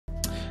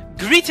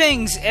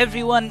Greetings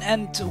everyone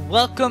and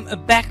welcome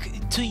back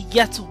to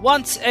yet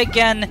once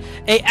again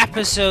a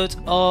episode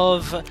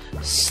of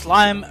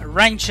Slime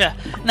Rancher.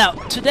 Now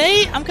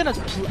today I'm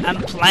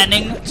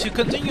planning to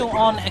continue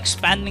on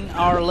expanding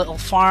our little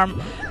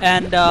farm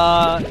and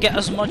get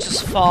as much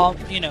as far,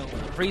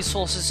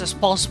 resources as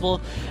possible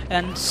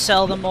and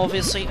sell them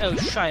obviously. Oh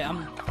shit,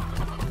 I'm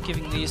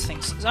giving these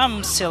things.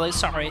 I'm silly,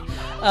 sorry.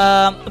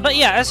 But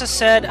yeah, as I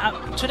said,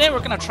 today we're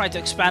gonna try to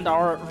expand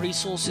our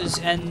resources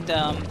and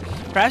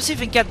perhaps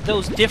even get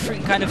those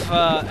different kind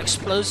of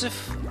explosive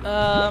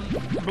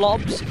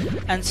blobs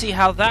and see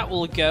how that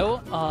will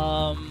go.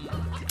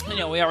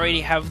 We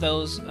already have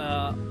those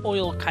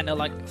oil kind of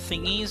like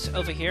thingies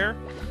over here,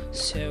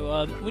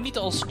 so we need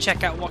to also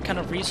check out what kind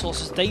of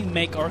resources they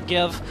make or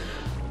give.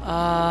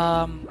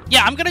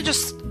 Yeah, I'm gonna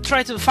just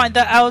try to find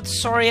that out.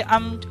 Sorry,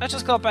 I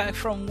just got back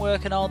from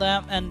work and all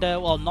that, and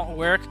well, not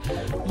work,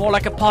 more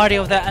like a party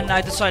of that, and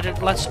I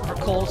decided let's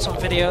record some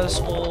videos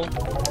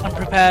and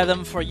prepare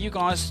them for you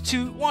guys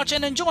to watch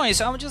and enjoy.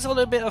 So I'm just a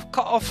little bit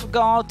caught off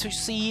guard to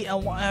see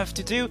what I have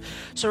to do.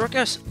 So we're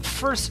just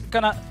first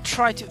gonna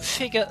try to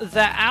figure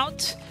that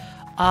out.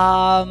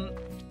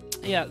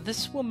 Yeah,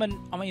 this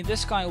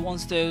guy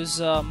wants those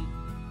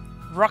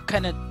rock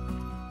kind of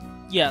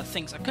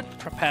things. I could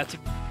prepare to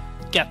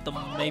get them,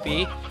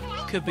 maybe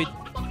could be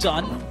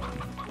done.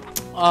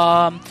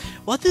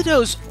 What do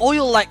those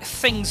oil-like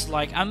things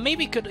like? I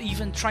maybe could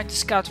even try to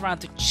scout around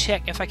to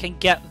check if I can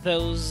get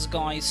those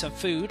guys some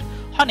food.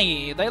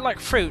 Honey, they like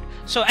fruit,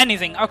 so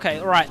anything.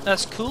 Okay, right,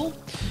 that's cool.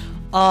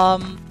 I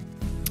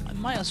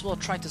might as well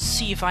try to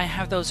see if I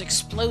have those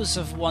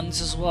explosive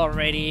ones as well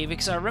ready,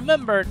 because I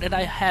remember that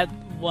I had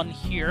one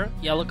here.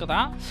 Yeah, look at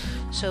that.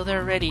 So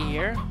they're ready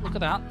here. Look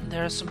at that.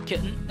 There's some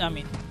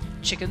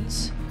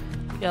chickens.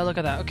 Yeah, look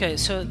at that. Okay,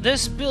 so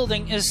this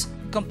building is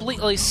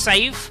completely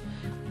safe.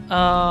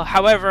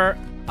 However,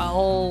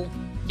 I'll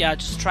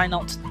just try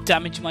not to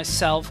damage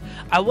myself.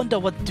 I wonder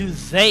what do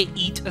they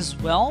eat as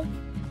well,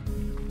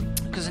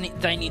 because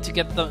they need to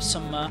get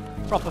some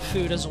proper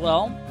food as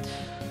well.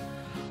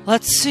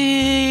 Let's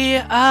see.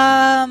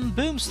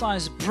 Boom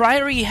slice,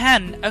 briery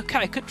hen. Okay,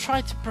 I could try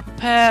to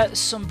prepare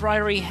some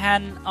briery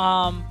hen.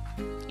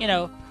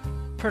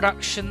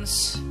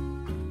 Productions.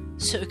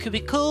 So it could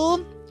be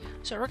cool.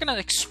 So we're gonna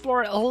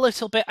explore it a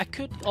little bit. I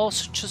could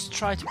also just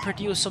try to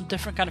produce some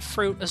different kind of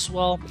fruit as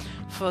well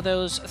for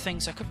those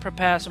things. I could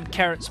prepare some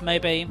carrots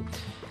maybe.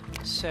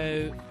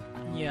 So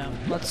yeah,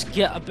 let's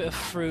get a bit of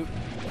fruit.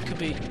 It could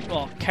be,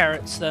 well,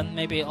 carrots then.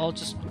 Maybe I'll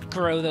just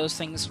grow those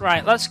things.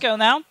 Right, let's go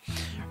now.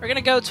 We're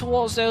gonna go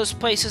towards those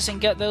places and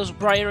get those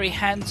briery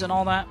hens and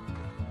all that.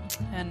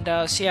 And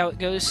see how it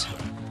goes.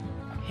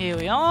 Here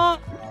we are.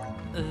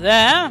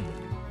 There.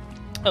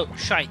 Oh,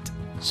 shite.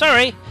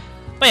 Sorry.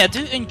 But yeah,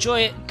 do enjoy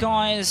it,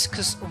 guys,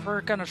 because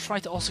we're gonna try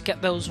to also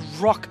get those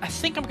rock. I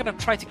think I'm gonna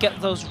try to get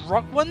those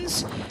rock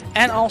ones,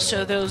 and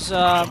also those.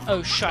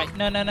 Oh shite!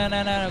 No,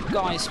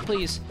 guys,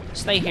 please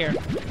stay here,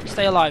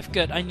 stay alive.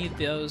 Good, I need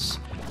those.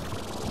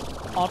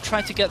 I'll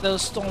try to get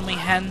those stormy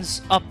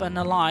hens up and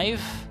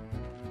alive.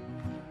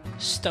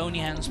 Stony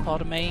hens,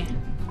 pardon me,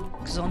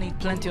 because I'll need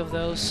plenty of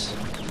those.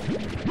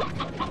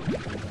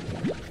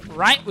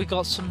 Right, we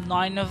got some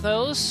 9 of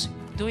those.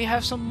 Do we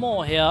have some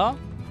more here?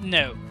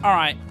 No. All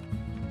right.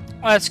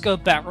 Let's go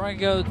back. We're gonna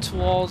go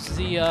towards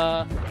the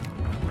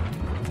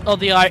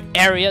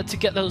area to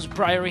get those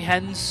briery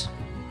hens.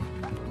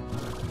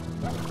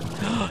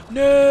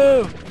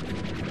 No!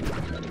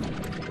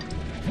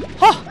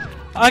 Oh,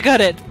 I got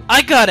it!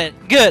 I got it!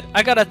 Good.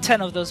 I got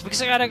 10 of those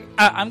because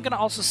I'm gonna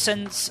also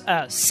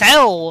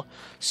sell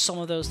some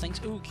of those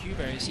things. Ooh,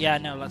 Q-berries. Yeah,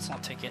 no, let's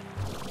not take it.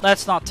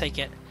 Let's not take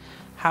it.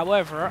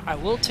 However, I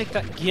will take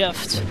that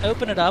gift,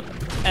 open it up,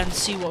 and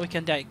see what we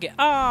can get.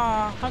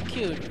 Ah, how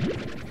cute!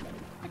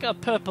 A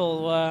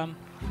purple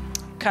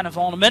kind of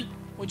ornament,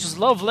 which is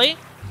lovely.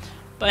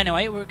 But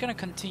anyway, we're gonna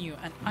continue,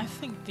 and I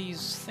think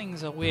these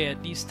things are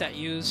weird, these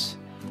statues.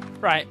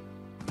 Right,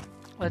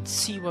 let's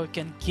see what we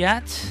can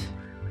get.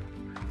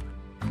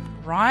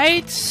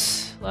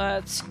 Right,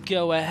 let's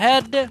go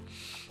ahead,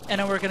 and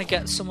then we're gonna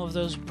get some of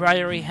those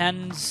briery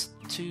hens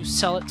to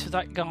sell it to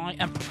that guy,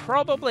 and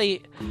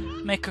probably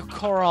make a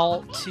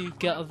corral to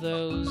get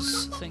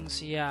those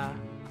things. Yeah,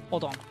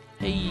 hold on.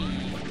 Hey,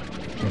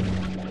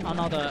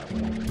 another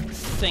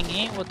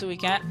thingy. What do we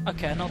get?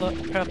 Okay, another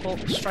purple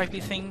stripy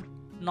thing.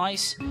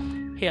 Nice.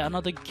 Here,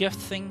 another gift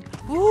thing.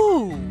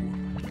 Ooh,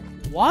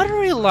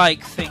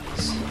 watery-like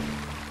things.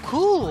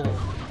 Cool.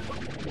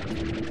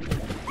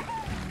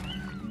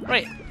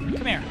 Right,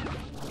 come here.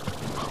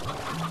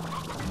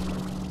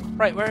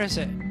 Right, where is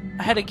it?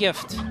 I had a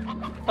gift.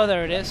 Oh,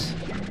 there it is.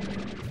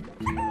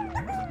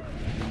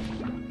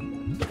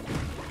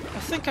 I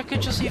think I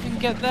could just even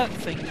get that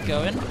thing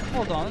going.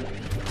 Hold on.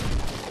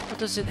 What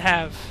does it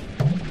have?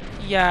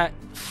 Yeah,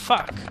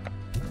 fuck.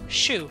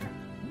 Shoo.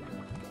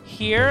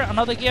 Here,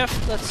 another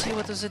gift. Let's see,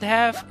 what does it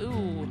have?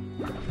 Ooh,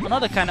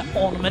 another kind of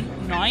ornament.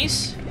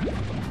 Nice.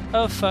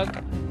 Oh,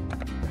 fuck.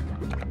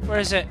 Where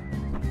is it?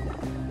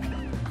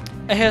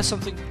 I hear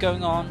something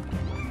going on.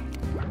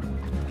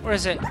 Where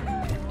is it?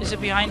 Is it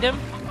behind him?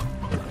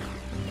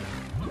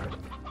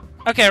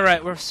 Okay,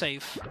 right, we're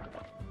safe.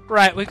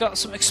 Right, we got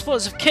some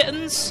explosive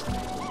kittens.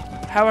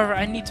 However,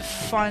 I need to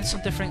find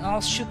some different.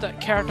 I'll shoot that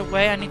carrot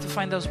away. I need to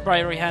find those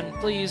briary hen.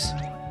 Please,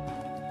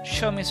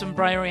 show me some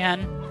briary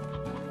hen.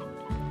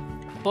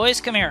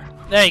 Boys, come here.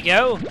 There you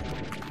go.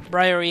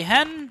 Briary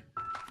hen.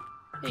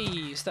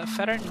 Hey, is that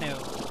feather? No.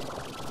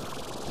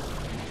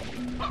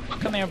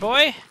 Come here,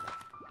 boy.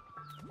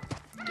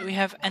 Do we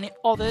have any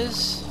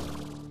others?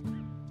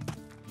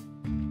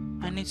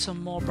 I need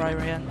some more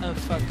briary hen. Oh,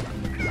 fuck.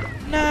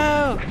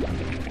 No!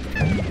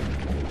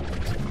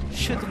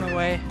 Shoot them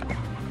away.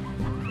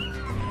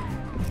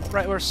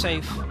 Right, we're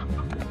safe.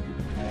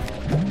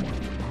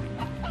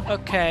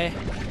 Okay.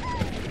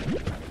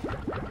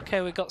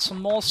 Okay, we got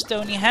some more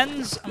stony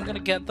hens. I'm gonna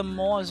get them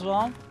more as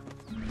well.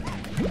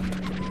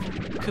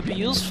 Could be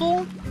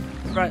useful.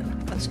 Right,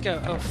 let's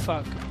go. Oh,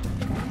 fuck.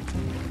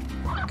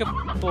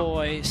 Good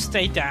boy.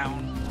 Stay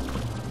down.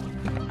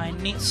 I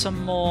need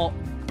some more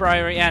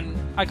briary and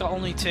I got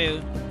only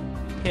 2.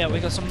 Here,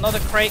 we got some another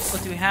crate.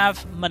 What do we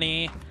have?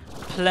 Money.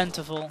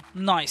 Plentiful.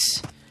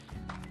 Nice.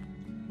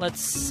 Let's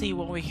see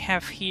what we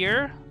have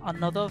here.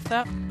 Another of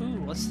that.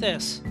 Ooh, what's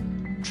this?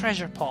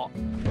 Treasure pot.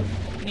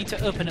 We need to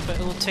open it, but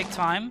it will take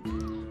time.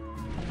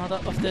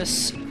 Another of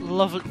this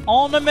lovely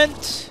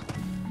ornament.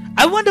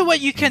 I wonder what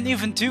you can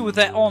even do with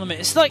that ornament.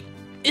 It's like,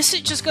 is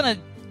it just gonna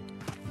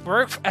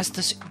work as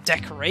this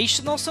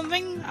decoration or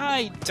something?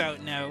 I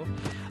don't know.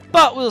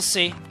 But we'll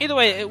see. Either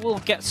way, it will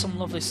get some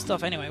lovely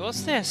stuff anyway.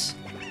 What's this?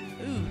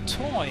 Ooh,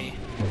 toy.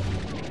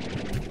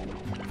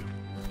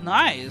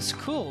 Nice,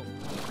 cool.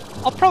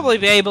 I'll probably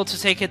be able to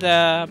take it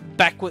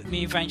back with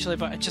me eventually,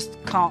 but I just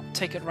can't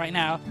take it right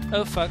now.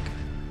 Oh, fuck.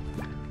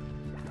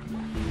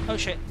 Oh,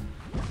 shit.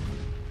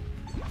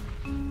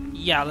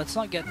 Yeah, let's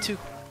not get too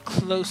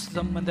close to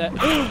them when they're...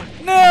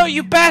 No,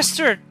 you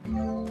bastard!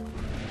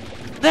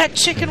 That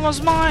chicken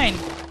was mine!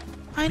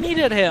 I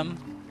needed him.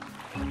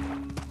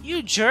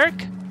 You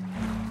jerk!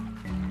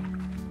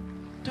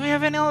 Do we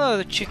have any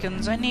other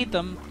chickens? I need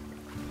them.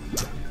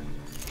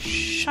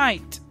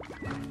 Shite.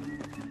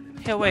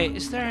 Here, wait,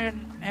 is there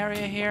an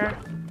area here?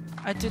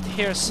 I did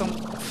hear some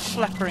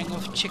flappering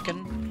of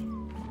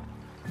chicken.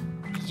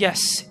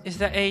 Yes, is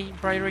that a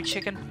briary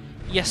chicken?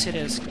 Yes, it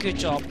is. Good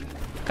job.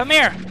 Come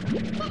here!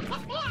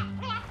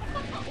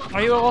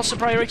 Are you also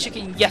briary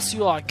chicken? Yes,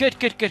 you are. Good,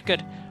 good, good,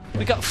 good.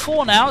 We got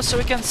 4 now, so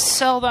we can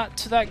sell that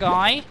to that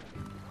guy.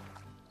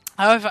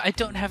 However, I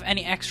don't have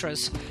any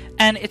extras.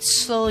 And it's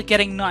slowly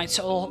getting night,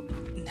 so I'll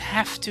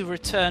have to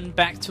return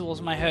back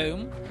towards my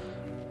home.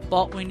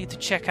 But we need to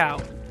check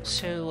out.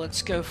 So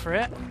let's go for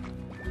it.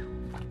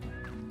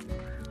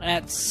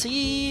 Let's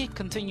see.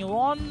 Continue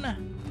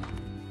on.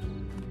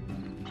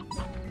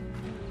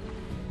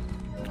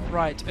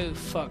 Right. Oh,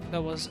 fuck.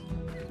 That was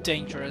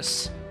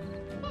dangerous.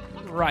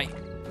 Right.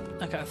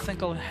 Okay, I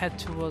think I'll head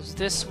towards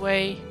this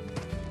way.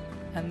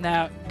 And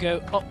now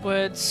go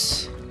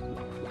upwards.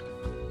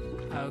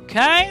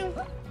 Okay.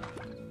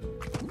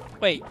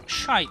 Wait,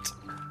 shite.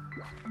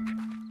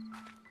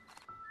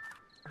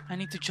 I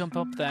need to jump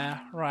up there.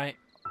 Right,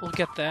 we'll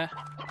get there.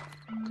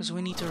 Because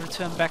we need to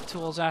return back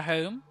towards our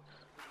home.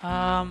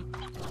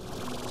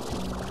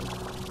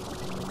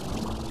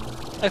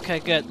 Okay,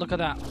 good. Look at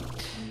that.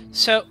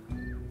 So,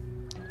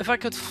 if I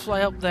could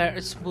fly up there,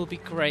 it will be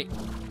great.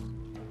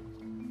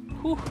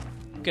 Whew.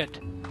 Good.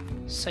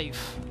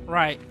 Safe.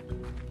 Right.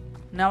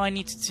 Now I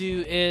need to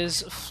do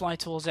is fly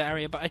towards the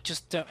area, but I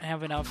just don't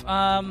have enough.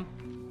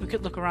 We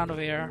could look around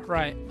over here.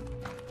 Right.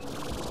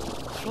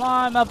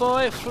 Fly, my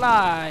boy,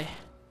 fly.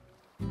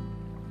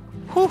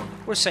 Whew,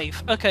 we're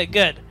safe. Okay,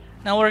 good.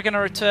 Now we're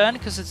gonna return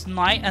because it's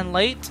night and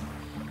late.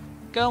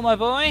 Go, my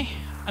boy.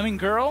 I mean,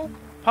 girl.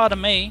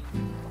 Pardon me.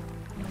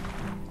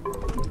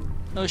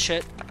 Oh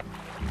shit.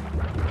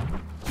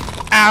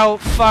 Ow,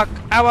 fuck.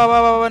 Ow, ow,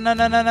 ow, ow, no,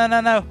 no, no, no,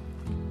 no, no.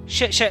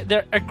 Shit, shit,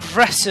 they're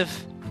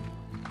aggressive.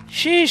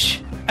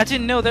 Sheesh! I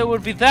didn't know they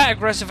would be that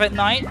aggressive at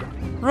night.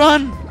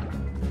 Run!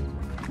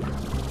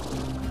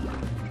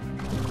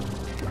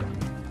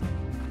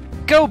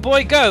 Go,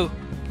 boy, go!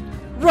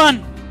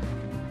 Run!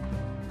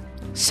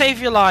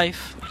 Save your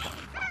life.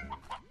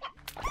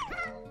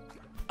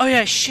 Oh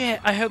yeah,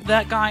 shit, I hope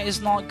that guy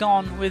is not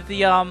gone with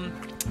the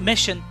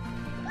mission.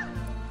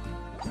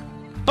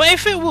 But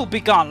if it will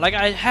be gone, like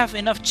I have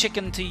enough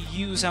chicken to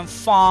use and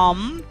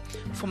farm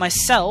for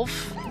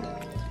myself.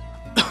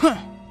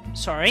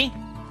 Sorry.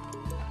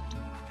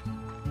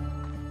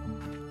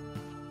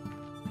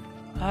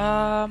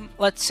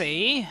 Let's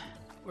see.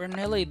 We're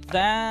nearly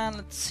there.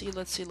 Let's see,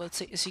 let's see, let's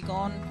see. Is he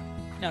gone?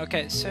 No,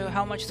 okay, so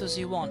how much does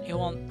he want? He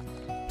want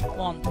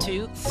 1,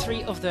 2,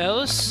 3 of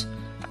those.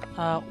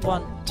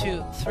 1,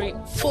 2, 3,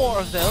 4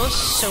 of those.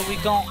 So we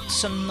got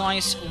some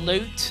nice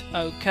loot.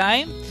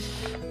 Okay.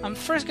 I'm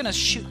first gonna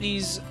shoot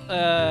these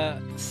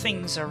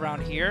things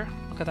around here.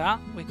 Look at that.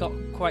 We got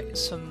quite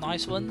some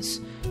nice ones.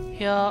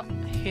 Here,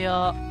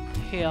 here,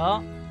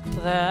 here,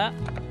 there,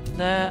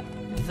 there,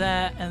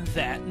 there, and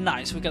there.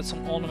 Nice. We got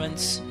some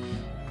ornaments.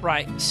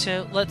 Right.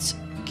 So let's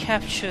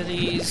capture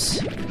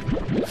these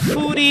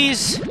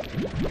foodies.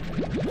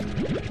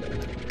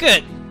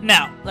 Good.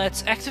 Now,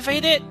 let's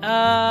activate it.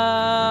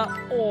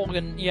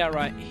 Organ. Yeah,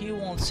 right. He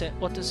wants it.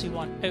 What does he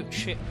want? Oh,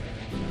 shit.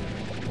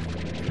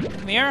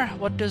 Come here.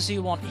 What does he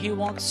want? He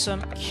wants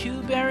some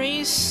Q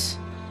berries.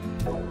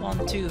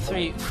 1, 2,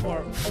 3,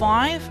 4,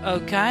 5.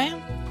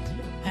 Okay.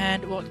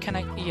 And what can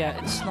I...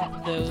 Yeah, it's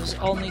not those.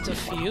 I'll need a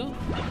few.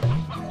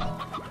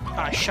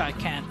 Ah, sure, I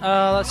can.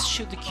 Let's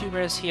shoot the Q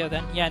berries here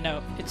then. Yeah,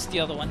 no, it's the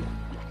other one.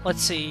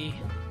 Let's see.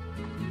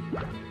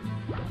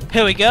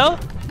 Here we go.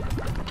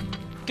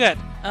 Good.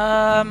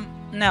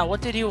 Now,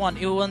 what did he want?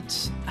 He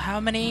wants how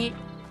many?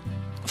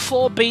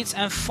 4 beets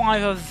and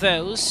 5 of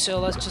those. So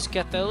let's just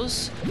get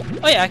those.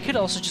 Oh yeah, I could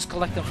also just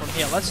collect them from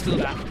here. Let's do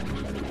that.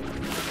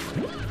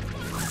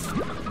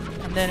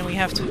 And then we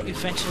have to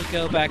eventually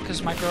go back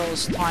because my girl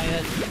is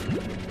tired.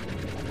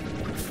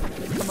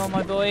 Come on,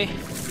 my boy.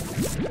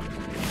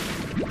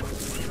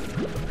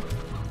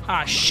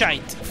 Ah,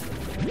 shite.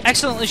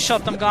 Accidentally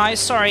shot them, guys.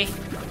 Sorry.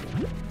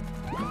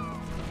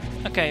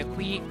 Okay,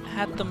 we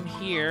had them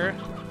here.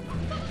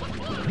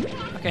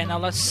 Okay, now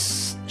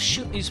let's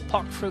shoot these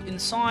pot fruit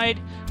inside.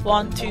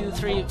 1, 2,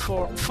 3,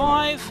 4,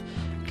 5.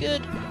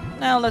 Good.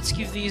 Now let's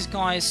give these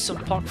guys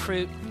some pot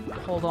fruit.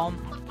 Hold on.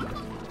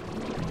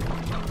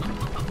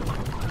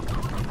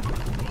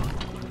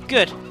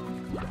 Good.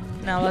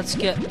 Now let's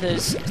get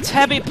this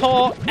tabby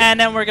paw, and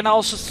then we're gonna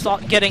also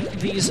start getting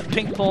these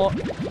pink paw.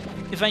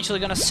 Eventually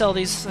gonna sell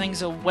these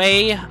things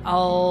away.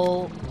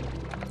 I'll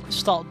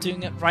start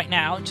doing it right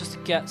now just to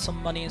get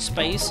some money and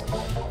space.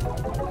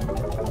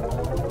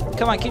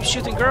 Come on, keep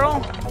shooting,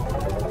 girl.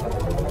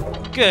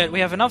 Good, we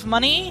have enough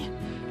money.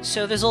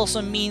 So this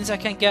also means I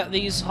can get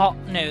these hot...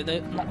 No,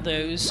 not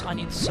those. I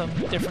need some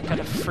different kind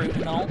of fruit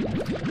and all.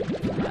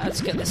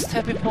 Let's get this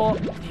tabby pot.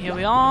 Here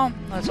we are.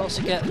 Let's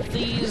also get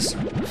these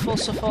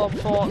phosphor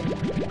pot.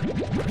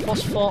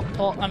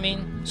 I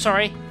mean,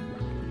 sorry.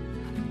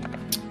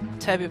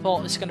 Tabby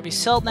pot is going to be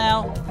sold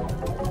now.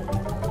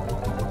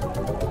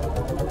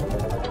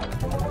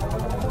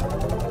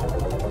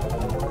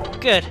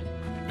 Good.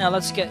 Now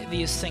let's get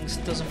these things.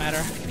 It doesn't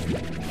matter.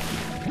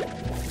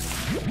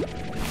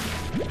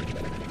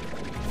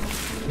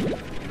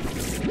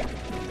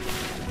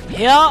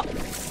 Here.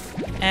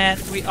 And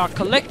we are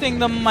collecting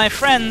them, my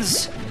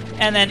friends.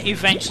 And then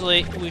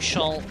eventually we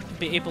shall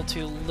be able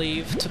to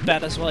leave to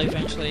bed as well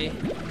eventually.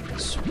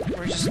 So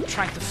we're just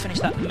trying to finish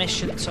that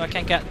mission so I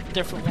can get a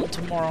different one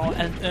tomorrow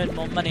and earn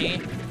more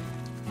money.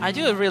 I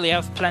do really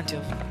have plenty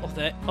of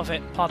it,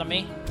 pardon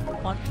me.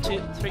 1,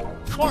 2, 3,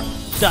 4.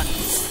 Done.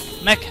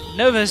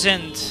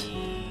 Magnificent.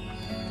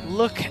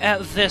 Look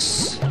at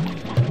this.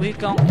 We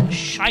got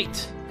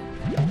shite.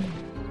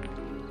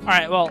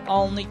 Alright, well,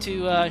 I'll need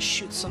to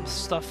shoot some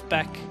stuff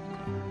back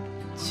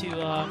to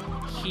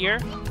here.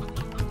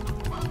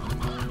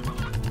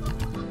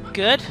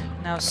 Good.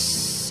 Now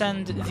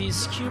send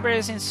these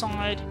Q-berries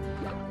inside.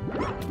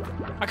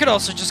 I could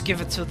also just give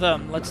it to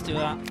them. Let's do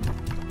that.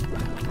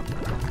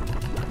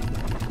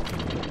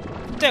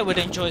 They would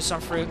enjoy some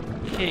fruit.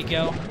 Here you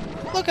go.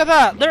 Look at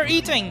that! They're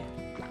eating!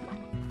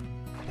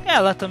 Yeah,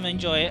 let them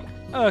enjoy it.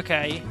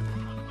 Okay.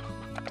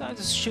 Time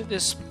to shoot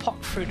this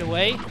pot fruit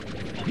away.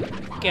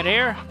 Get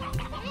here.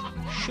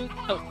 Shoot.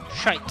 Oh,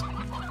 shite.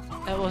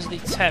 That was the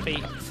tabby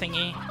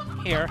thingy.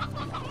 Here.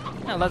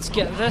 Now let's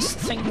get this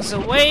things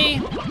away.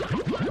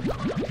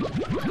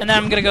 And then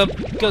I'm gonna go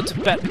to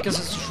bed because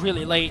it's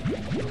really late.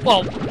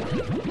 Well,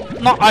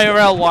 not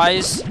IRL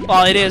wise.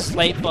 Well, it is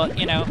late, but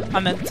you know, I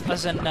meant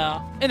as in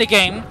the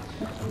game.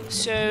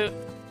 So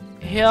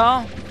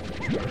here,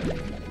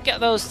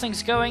 get those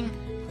things going.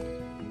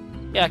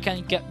 Yeah, I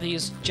can get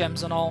these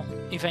gems and all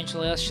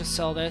eventually. Let's just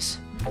sell this.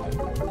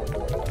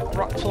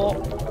 Rock claw.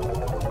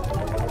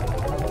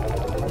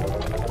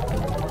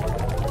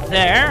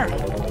 There.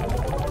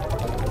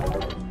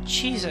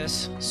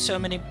 Jesus, so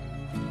many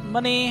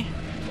money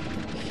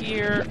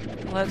here.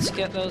 Let's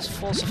get those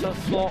philosopher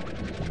floor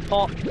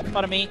pot.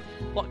 Pardon me.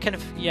 What kind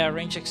of... Yeah,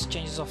 range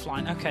exchanges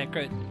offline. Okay,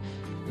 good.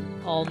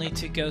 I'll need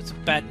to go to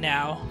bed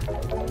now.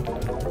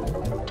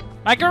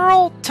 My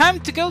girl, time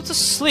to go to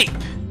sleep.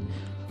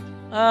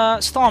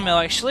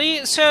 Starmill,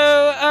 actually. So,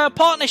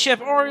 partnership,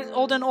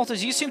 Alden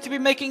Authors, you seem to be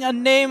making a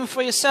name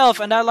for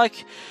yourself, and I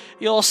like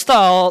your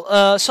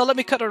style. So let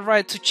me cut it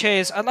right to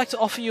chase. I'd like to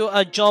offer you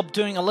a job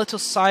doing a little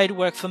side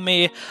work for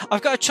me.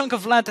 I've got a chunk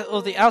of land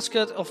on the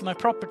outskirts of my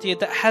property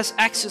that has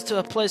access to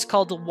a place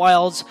called the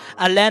Wilds,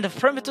 a land of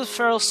primitive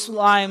feral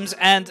slimes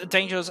and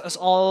dangerous as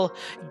all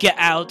get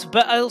out,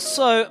 but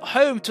also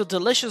home to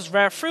delicious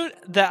rare fruit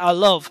that I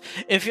love.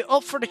 If you're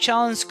up for the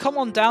challenge, come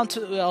on down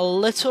to a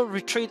little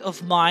retreat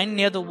of mine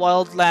near the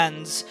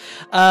Wildlands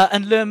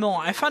and learn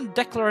more. I found a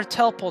declarative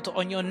teleporter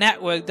on your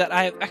network that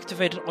I have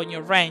activated on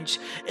your range.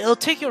 It'll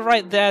take you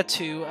right there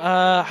too.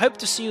 Hope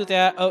to see you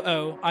there.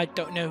 Oh, I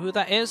don't know who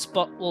that is,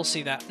 but we'll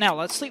see that. Now,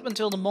 let's sleep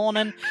until the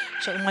morning.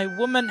 So my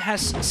woman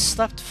has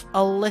slept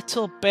a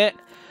little bit.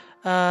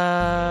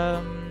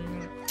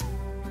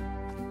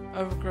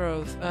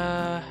 Overgrowth.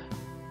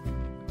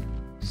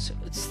 So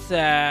it's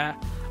there.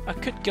 I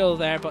could go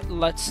there, but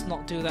let's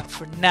not do that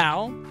for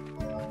now.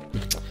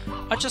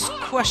 I just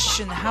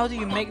question, how do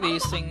you make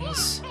these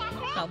things?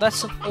 Now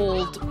that's an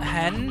old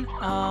hen.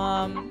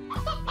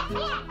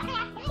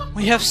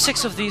 We have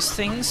 6 of these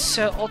things,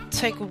 so I'll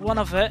take one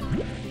of it.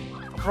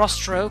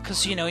 Rostro,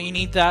 because you know you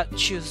need that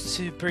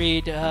to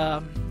breed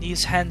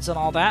these hens and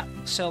all that.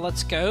 So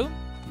let's go.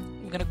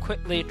 I'm gonna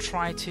quickly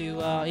try to.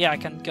 Yeah, I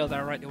can go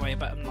there right away,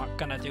 but I'm not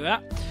gonna do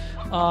that.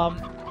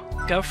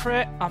 Go for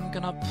it. I'm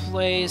gonna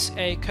place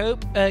a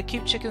cope.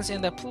 Keep chickens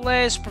in their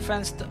place,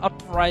 prevents the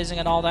uprising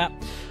and all that.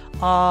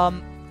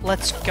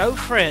 Let's go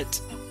for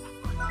it.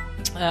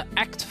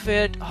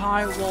 Activate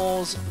high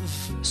walls,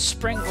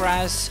 spring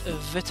grass,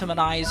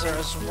 vitaminizer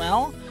as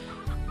well.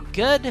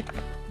 Good.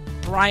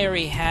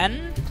 Briery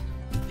hen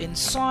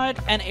inside,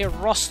 and a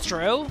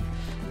rostro,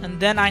 and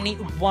then I need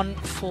one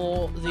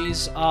for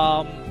these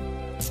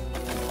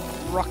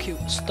rocky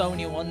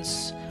stony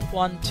ones.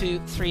 1, 2,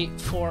 3,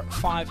 4,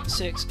 5,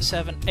 6,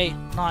 7, 8,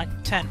 9,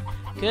 10.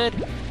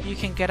 Good. You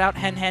can get out,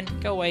 hen.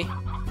 Go away.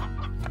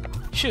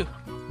 Shoo.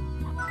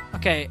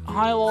 Okay,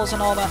 high walls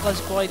and all that.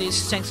 Let's buy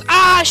these things.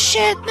 Ah,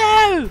 shit,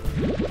 no!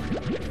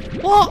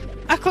 What?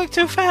 I clicked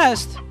too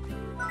fast.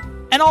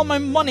 And all my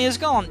money is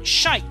gone.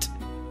 Shite.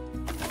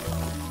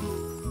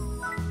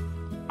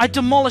 I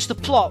demolished the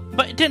plot,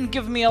 but it didn't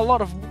give me a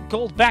lot of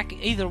gold back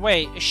either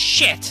way.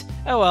 Shit.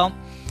 Oh well.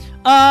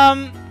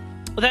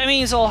 That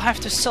means I'll have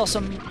to sell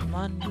some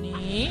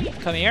money.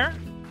 Come here.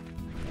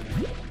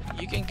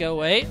 You can go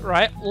away.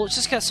 Right, we'll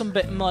just get some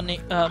bit money,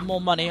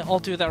 more money. I'll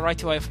do that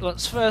right away.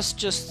 Let's first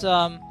just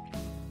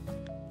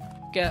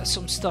get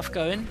some stuff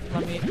going.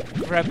 Let me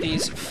grab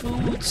these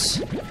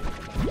foods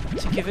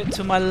to give it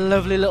to my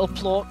lovely little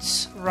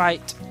plots.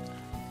 Right.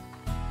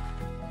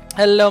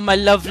 Hello, my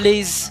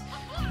lovelies.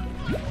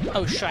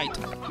 Oh, shite.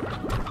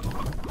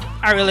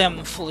 I really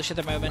am foolish at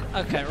the moment.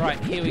 Okay, right,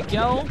 here we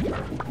go.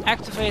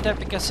 Activate that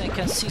because I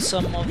can see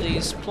some of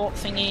these plot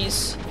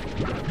thingies.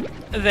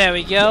 There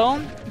we go.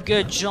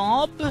 Good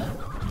job.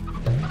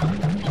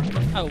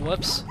 Oh,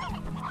 whoops.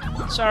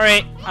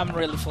 Sorry, I'm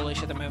really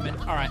foolish at the moment.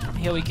 Alright,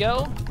 here we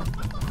go.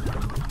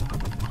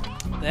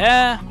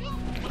 There.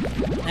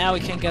 Now we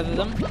can gather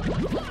them.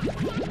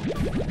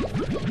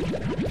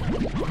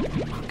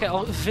 Okay,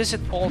 I'll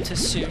visit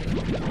Altis soon.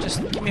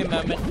 Just give me a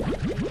moment.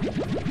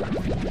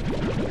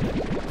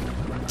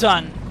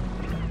 Done.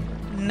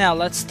 Now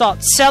let's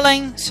start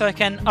selling so I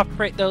can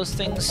upgrade those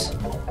things.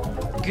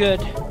 Good.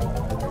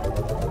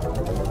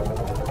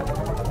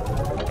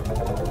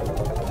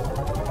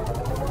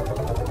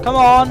 Come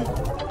on.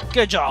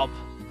 Good job.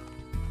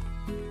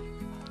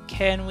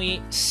 Can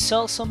we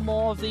sell some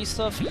more of these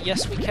stuff?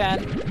 Yes, we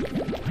can.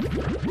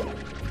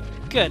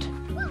 Good.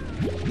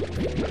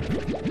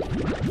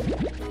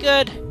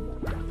 Good.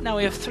 Now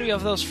we have 3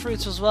 of those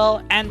fruits as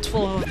well, and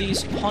 12 of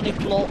these honey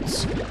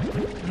plots.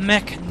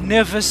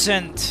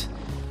 Magnificent!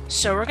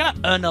 So we're gonna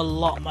earn a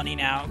lot of money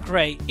now.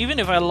 Great. Even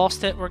if I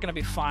lost it, we're gonna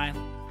be fine.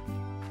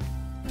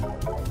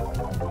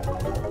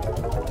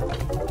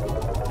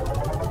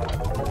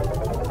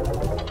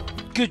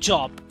 Good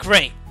job.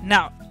 Great.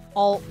 Now,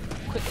 I'll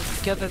quickly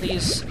gather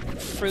these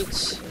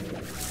fruits.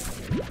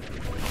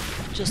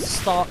 Just to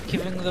start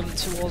giving them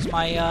towards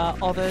my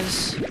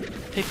others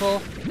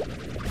people.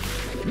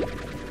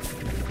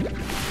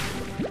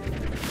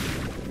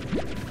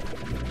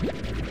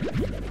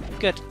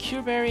 Good.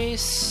 Cure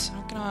berries.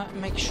 I'm gonna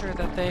make sure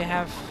that they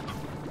have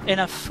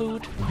enough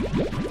food.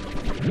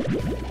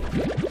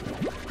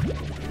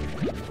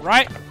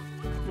 Right.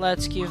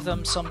 Let's give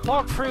them some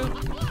pork fruit.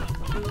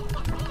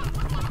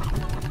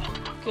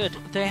 Good.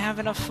 They have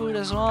enough food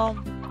as well?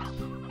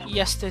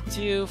 Yes, they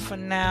do for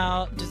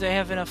now. Do they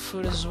have enough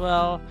food as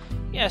well?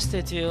 Yes,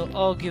 they do.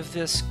 I'll give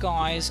these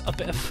guys a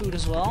bit of food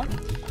as well.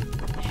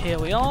 Here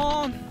we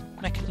are.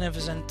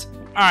 Magnificent.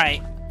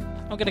 Alright.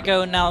 I'm gonna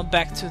go now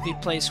back to the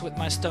place with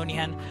my stony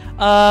hen.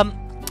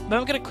 But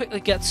I'm gonna quickly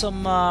get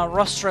some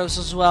rostros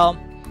as well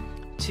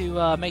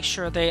to make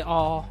sure they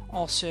are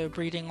also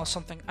breeding or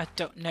something. I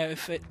don't know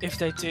if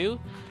they do,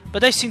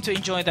 but they seem to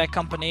enjoy their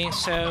company,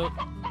 so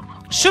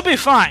should be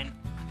fine.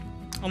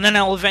 And then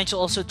I'll eventually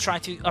also try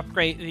to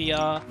upgrade the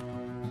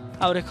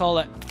how do you call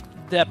it,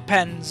 the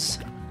pens.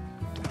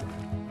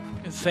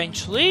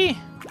 Eventually,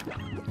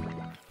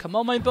 come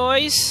on, my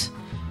boys.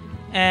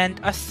 And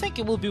I think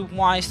it will be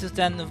wise to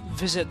then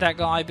visit that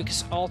guy,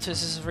 because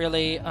Altis is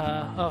really,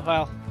 oh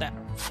well, that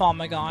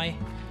farmer guy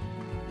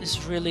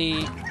is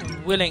really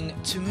willing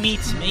to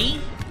meet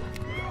me.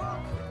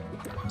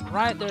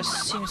 Right, there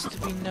seems to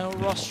be no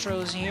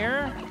rostros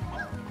here.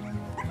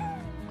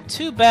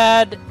 Too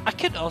bad. I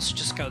could also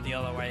just go the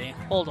other way.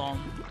 Hold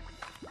on.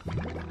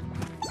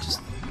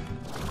 Just...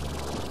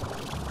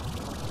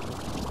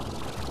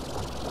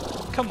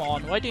 Come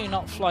on, why do you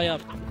not fly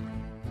up?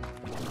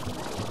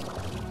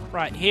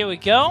 Right, here we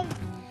go.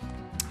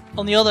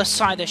 On the other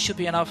side there should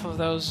be enough of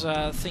those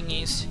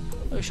thingies.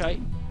 Oh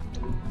shite.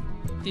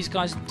 These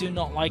guys do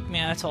not like me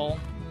at all.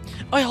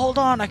 Oh, hold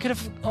on, I could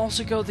have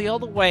also go the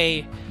other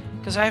way,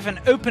 because I have an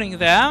opening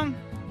there.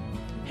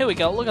 Here we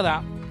go, look at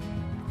that.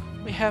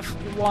 We have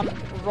one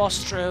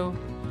rostro,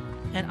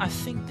 and I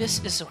think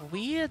this is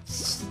weird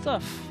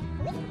stuff.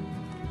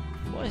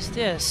 What is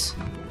this?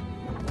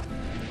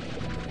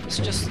 It's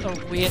just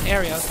a weird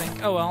area, I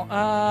think. Oh well.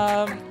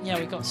 Yeah,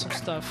 we got some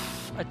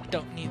stuff. I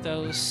don't need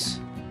those.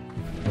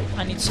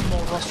 I need some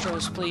more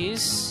rostros,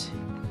 please.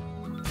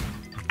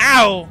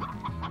 Ow!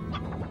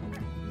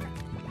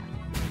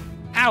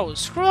 Ow!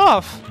 Screw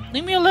off!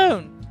 Leave me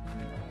alone!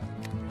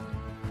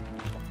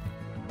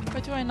 Why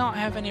do I not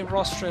have any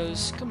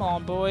rostros? Come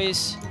on,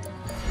 boys.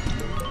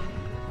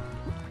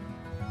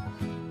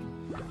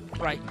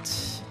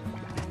 Right.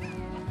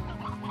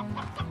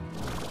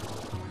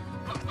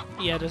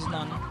 Yeah, there's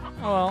none.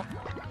 Oh well.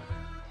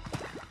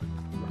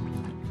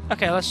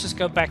 Okay, let's just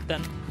go back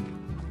then.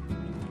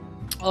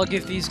 I'll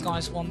give these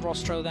guys one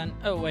rostro then.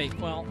 Oh wait,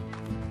 well,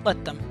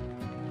 let them.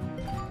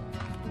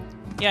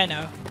 Yeah, I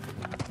know.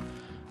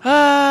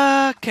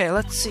 Okay,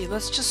 let's see.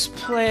 Let's just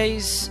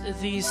place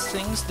these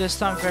things, this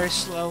time very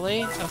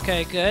slowly.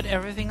 Okay, good.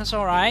 Everything is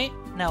alright.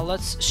 Now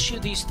let's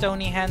shoot these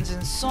stony hands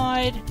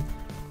inside.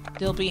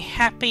 They'll be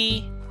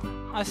happy,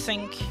 I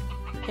think.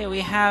 Here we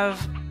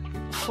have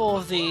 4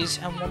 of these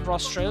and 1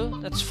 rostro.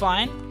 That's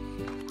fine.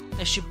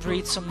 They should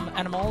breed some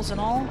animals and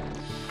all.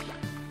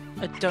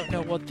 I don't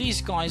know what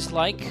these guys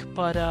like,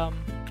 but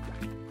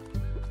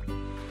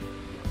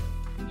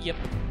yep,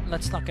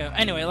 let's not go.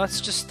 Anyway, let's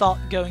just start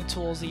going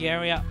towards the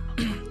area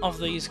of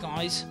these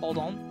guys. Hold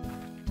on.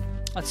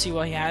 Let's see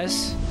what he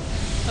has.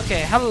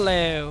 Okay,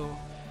 hello.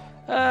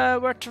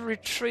 Where to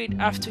retreat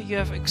after you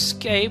have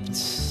escaped.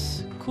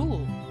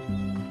 Cool.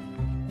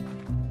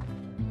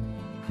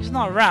 He's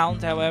not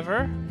around,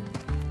 however.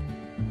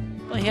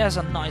 But he has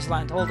a nice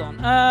land. Hold on.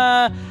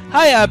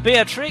 Hiya,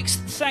 Beatrix.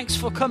 Thanks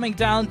for coming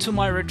down to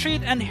my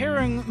retreat and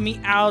hearing me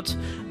out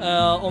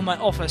on my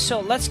offer. So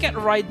let's get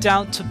right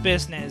down to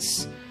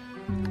business.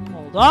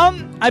 Hold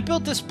on. I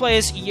built this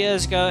place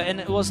years ago and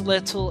it was a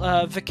little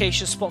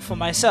vacation spot for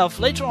myself.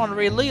 Later on,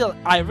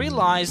 I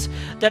realized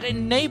that it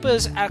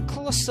neighbors a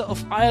cluster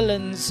of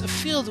islands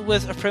filled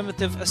with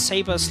primitive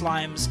saber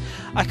slimes.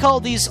 I call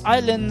these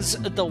islands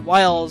the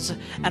Wilds,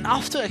 and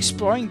after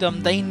exploring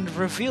them, they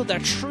revealed their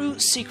true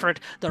secret,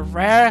 the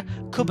rare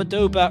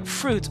Cubadoba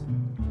fruit.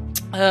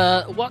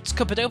 What's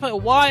Cubadoba?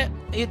 Why,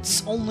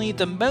 it's only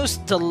the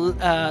most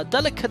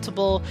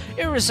delectable,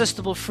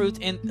 irresistible fruit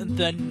in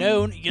the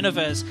known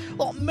universe.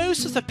 Well,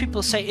 most of the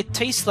people say it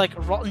tastes like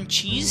rotten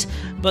cheese,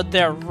 but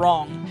they're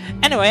wrong.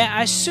 Anyway,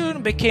 I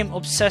soon became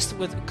obsessed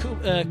with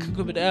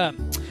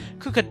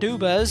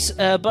Cucadubas,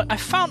 but I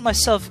found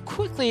myself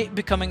quickly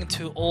becoming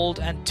too old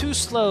and too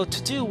slow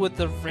to deal with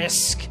the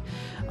risk.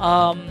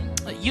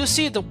 You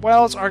see, the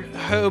wilds are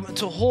home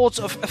to hordes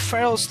of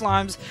feral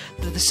slimes,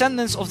 the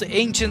descendants of the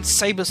ancient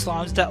saber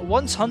slimes that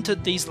once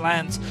hunted these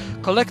lands.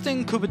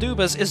 Collecting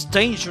Cucadubas is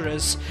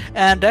dangerous,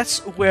 and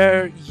that's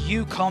where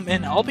you come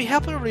in. I'll be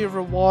happily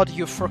reward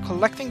you for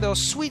collecting those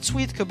sweet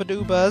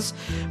Cucadubas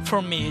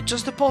for me.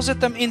 Just deposit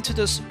them into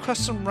this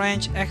custom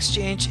range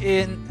exchange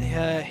in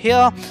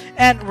here,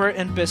 and we're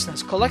in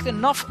business. Collect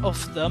enough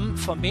of them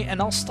for me, and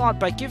I'll start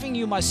by giving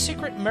you my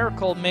secret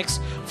miracle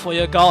mix for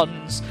your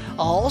gardens.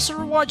 I'll also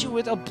reward you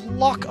with a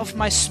block of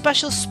my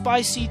special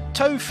spicy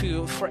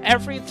tofu for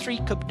every 3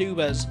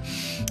 Cucadubas.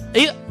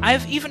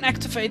 I've even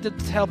activated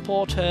the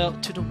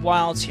teleporter to the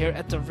wilds here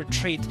at the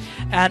retreat,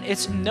 and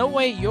it's in no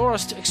way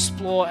yours to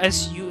explore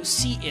as you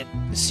see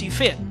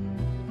fit.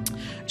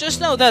 Just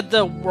know that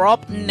the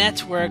warp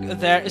network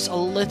there is a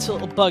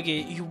little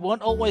buggy. You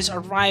won't always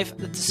arrive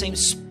at the same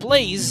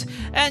place,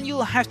 and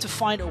you'll have to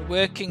find a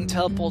working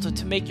teleporter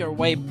to make your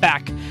way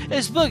back.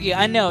 It's buggy,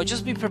 I know,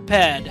 just be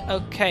prepared.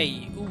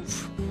 Okay,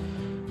 oof.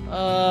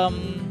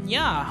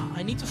 Yeah,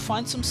 I need to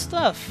find some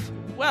stuff.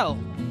 Well,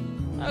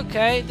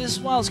 okay, this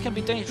wilds can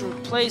be a dangerous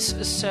place,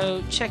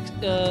 so check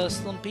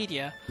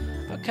Slumpedia.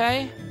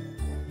 Okay,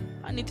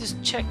 I need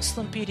to check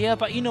Slumpedia,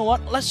 but you know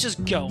what? Let's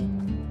just go.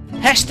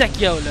 Hashtag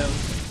YOLO.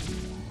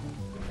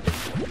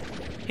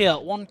 Here,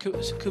 1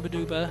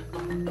 Cubaduba.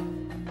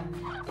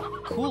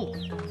 Cool.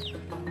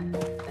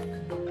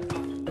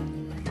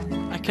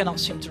 I cannot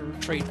seem to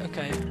retreat.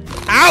 Okay.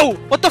 Ow!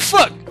 What the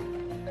fuck?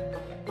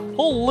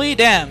 Holy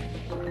damn.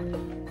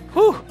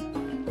 Whew.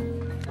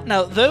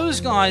 Now, those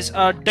guys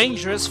are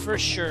dangerous for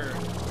sure.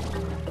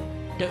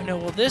 Don't know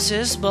what this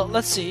is, but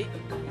let's see.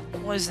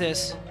 What is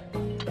this?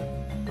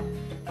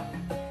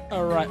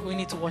 Alright, we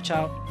need to watch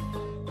out.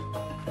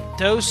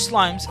 Those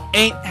slimes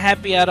ain't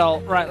happy at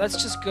all. Right,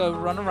 let's just go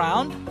run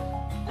around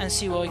and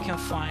see what we can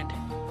find.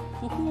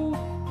 Woohoo!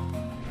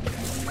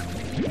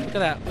 Look at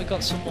that, we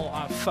got some more.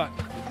 Oh, fuck.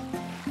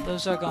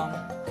 Those are gone.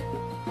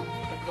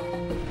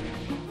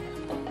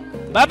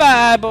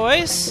 Bye-bye,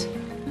 boys!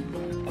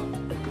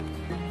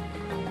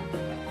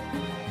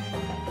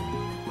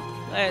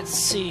 Let's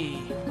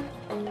see.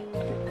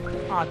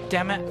 Ah, oh,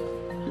 damn it.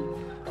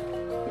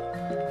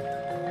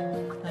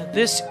 Now,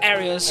 this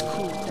area is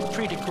cool.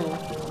 Pretty cool.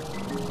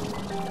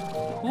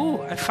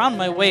 Ooh, I found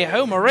my way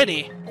home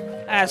already.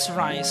 That's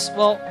nice.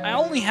 Well, I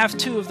only have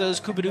 2 of those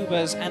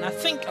Cucadubas, and I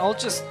think I'll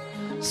just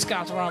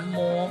scout around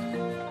more.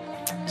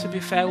 To be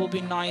fair, it will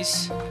be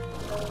nice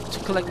to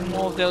collect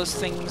more of those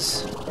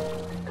things.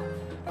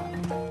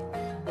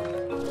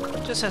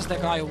 Just as the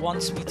guy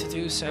wants me to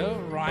do so,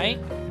 right?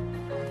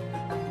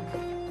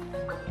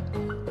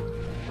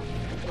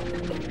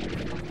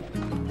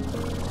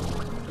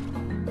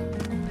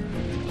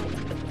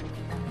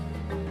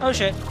 Oh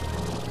shit.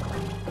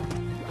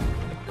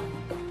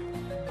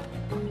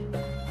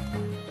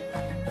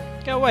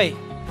 Go away,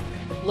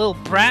 little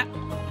brat.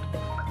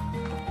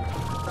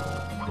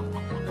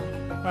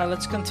 Right,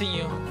 let's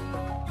continue.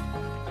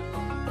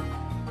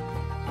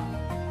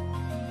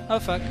 Oh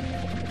fuck.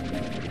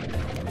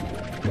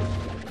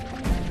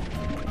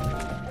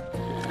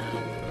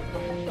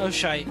 Oh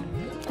shite.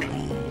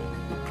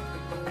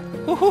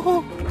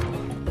 Hoo-hoo-hoo.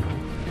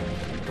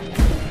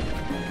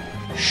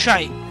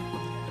 Shite.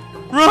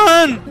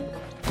 Run!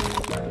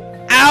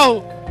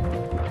 Ow!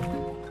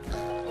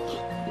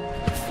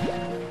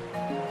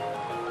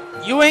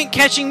 You ain't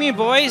catching me,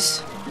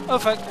 boys! Oh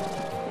fuck.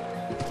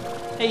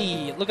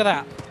 Hey, look at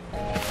that.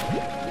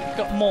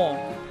 Got more.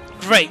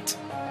 Great.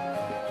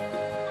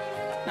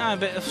 Now I'm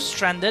a bit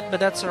stranded, but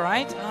that's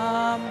alright.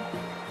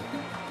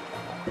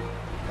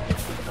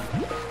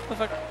 Oh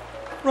fuck.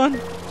 Run!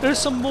 There's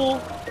some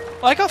more.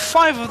 Well, I got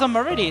 5 of them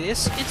already.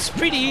 It's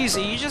pretty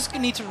easy. You just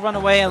need to run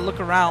away and look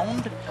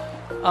around.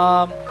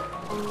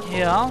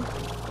 Yeah.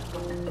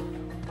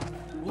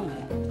 Ooh.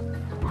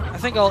 I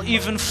think I'll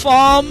even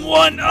farm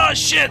one. Oh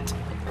shit!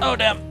 Oh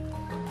damn.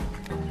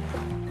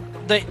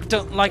 They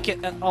don't like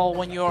it at all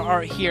when you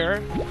are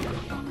here.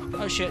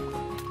 Oh shit.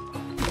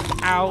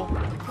 Ow.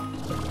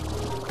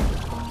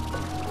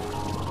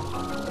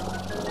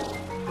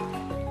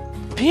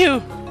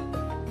 Pew!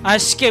 I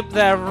escaped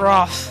their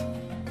wrath.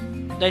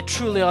 They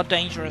truly are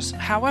dangerous.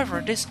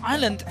 However, this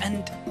island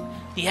and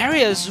the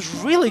area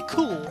is really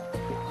cool.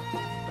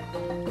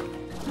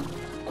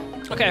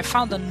 Okay, I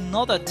found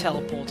another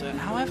teleporter.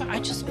 However, I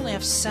just only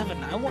have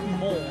 7. I want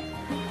more.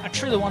 I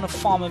truly want to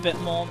farm a bit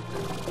more.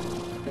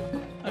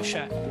 Oh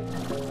shit.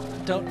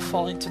 Don't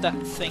fall into that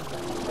thing.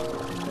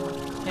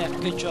 Yeah,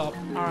 good job.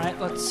 Alright,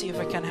 let's see if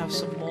I can have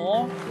some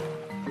more.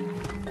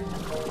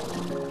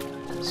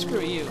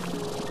 Screw you.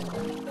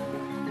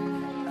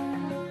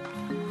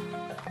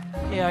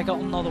 Yeah, I got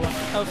another one.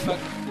 Oh fuck.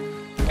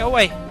 Go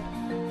away!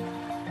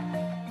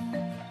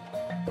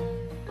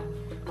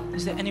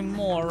 Is there any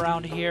more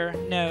around here?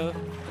 No.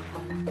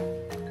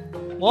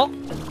 Well,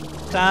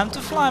 time to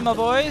fly, my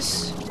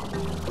boys.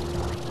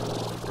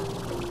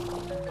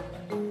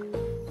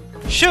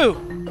 Shoo!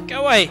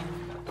 Go away!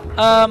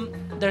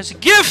 There's a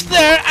gift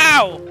there!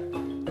 Ow!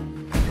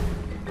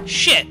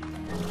 Shit!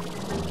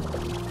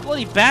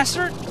 Bloody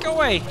bastard! Go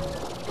away!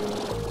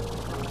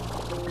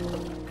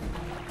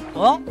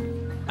 Well,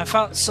 I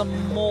found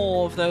some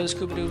more of those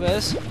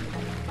Koopadoobas.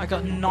 I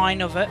got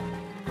 9 of it.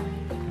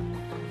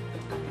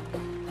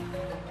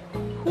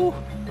 Whew.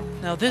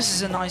 Now this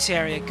is a nice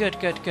area. Good,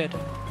 good, good.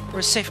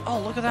 We're safe. Oh,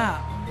 look at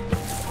that.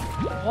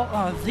 What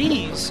are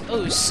these?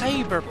 Oh,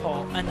 saber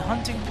paw and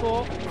hunting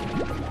paw.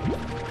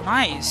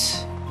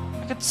 Nice.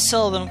 I could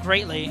sell them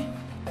greatly.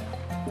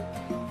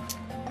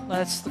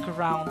 Let's look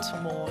around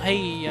more.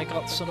 Hey, I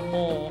got some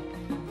more.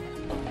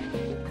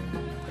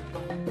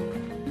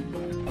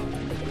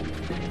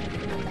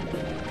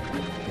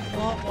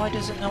 What? Why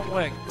does it not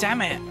work?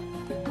 Damn it!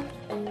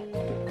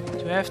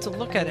 Do I have to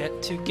look at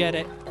it to get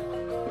it?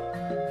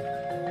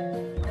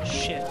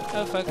 Shit.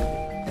 Oh fuck.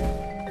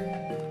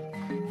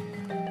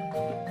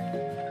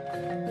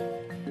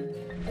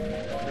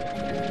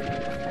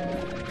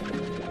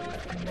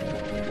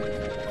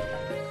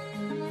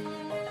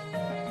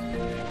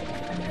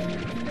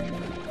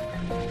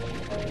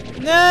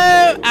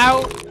 No!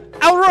 Ow!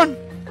 Ow, run!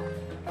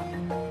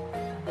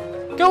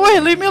 Go away!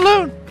 Leave me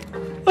alone!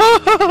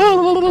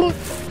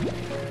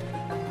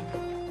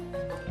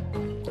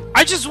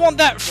 I just want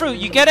that fruit,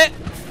 you get it?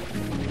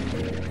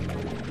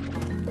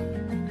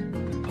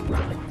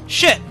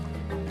 Shit!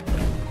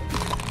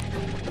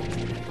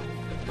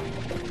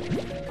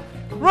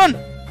 Run!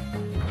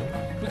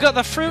 We got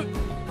the fruit?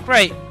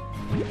 Great.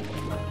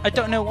 I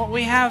don't know what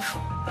we have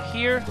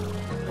here.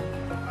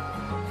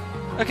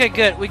 Okay,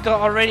 good. We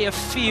got already a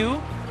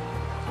few.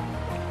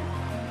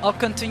 I'll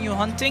continue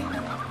hunting.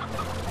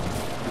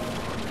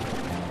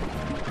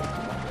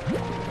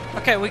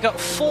 Okay, we got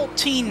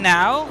 14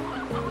 now.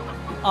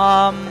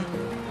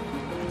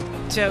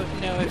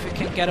 Don't know if we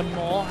can get them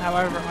more.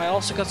 However, I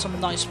also got some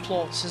nice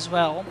plots as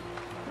well.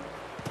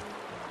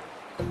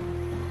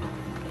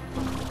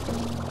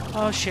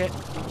 Oh shit.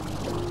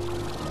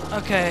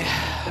 Okay,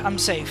 I'm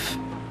safe.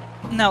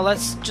 Now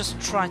let's just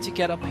try to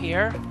get up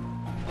here.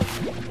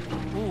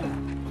 Ooh,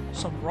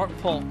 some rock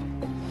pulp.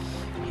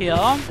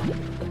 Here.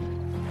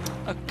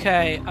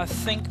 Okay, I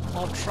think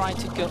I'll try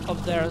to go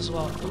up there as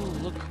well. Ooh,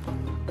 look.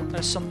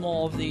 There's some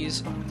more of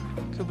these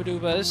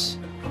Koopadoobas.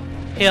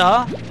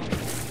 Here.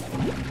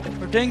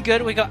 We're doing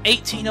good. We got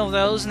 18 of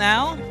those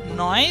now.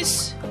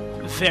 Nice.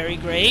 Very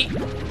great.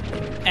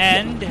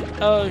 And,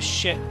 oh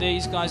shit,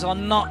 these guys are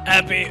not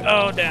happy.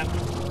 Oh damn.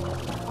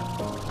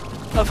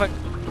 Oh fuck.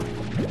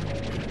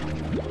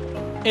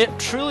 It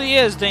truly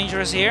is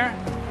dangerous here.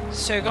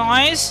 So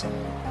guys,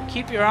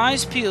 keep your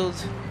eyes peeled.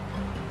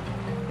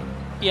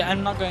 Yeah,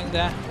 I'm not going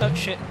there. Oh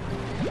shit.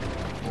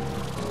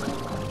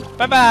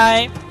 Bye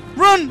bye.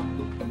 Run!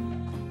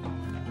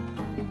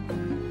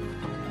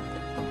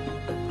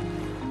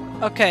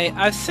 Okay,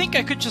 I think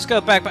I could just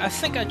go back, but I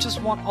think I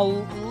just want a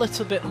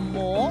little bit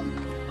more.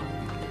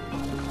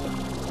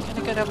 Can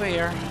I get over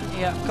here?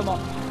 Yeah, come on.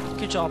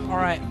 Good job.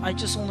 Alright, I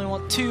just only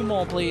want 2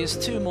 more, please.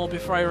 2 more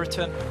before I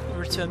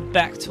return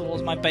back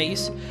towards my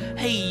base.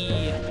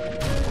 Hey!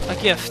 A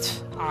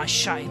gift. Ah,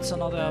 shite. It's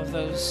another of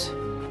those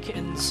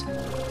kittens.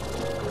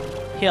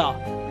 Here.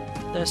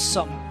 There's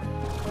some.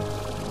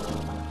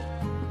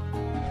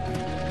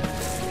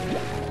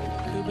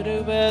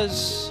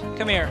 Dooba-doobas.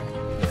 Come here.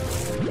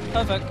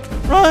 Perfect.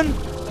 Run!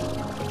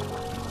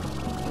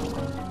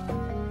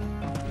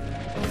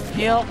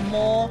 Here,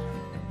 more.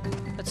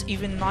 That's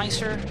even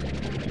nicer.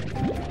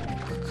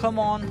 Come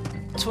on.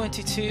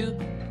 22.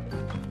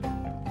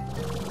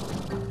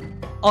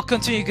 I'll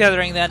continue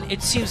gathering then.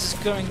 It seems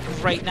it's going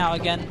great now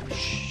again.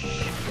 Shh.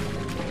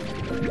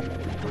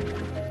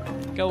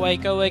 Go away,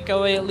 go away, go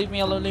away. Leave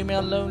me alone, leave me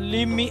alone,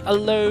 leave me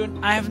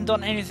alone. I haven't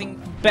done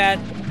anything bad.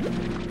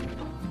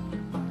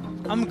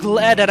 I'm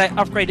glad that I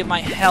upgraded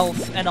my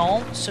health and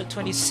all. So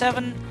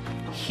 27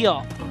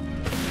 here.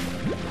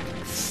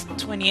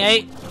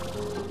 28.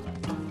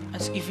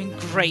 That's even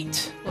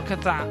great. Look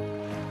at that.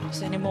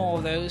 Is there any more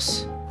of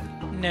those?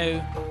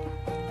 No.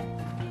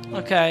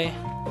 Okay.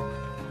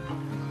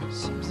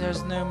 Seems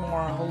there's no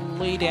more.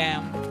 Holy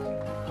damn.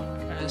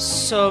 There's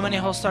so many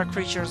hostile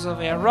creatures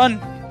over here. Run!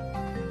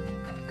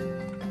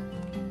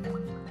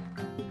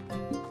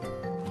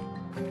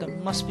 There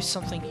must be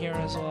something here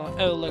as well.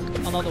 Oh look,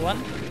 another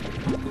one.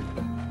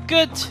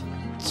 Good!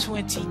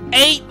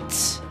 28!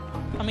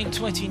 I mean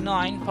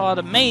 29,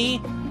 pardon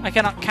me. I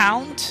cannot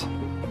count.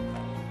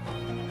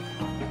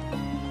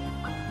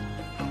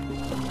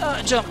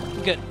 Jump.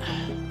 Good.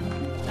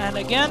 And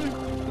again.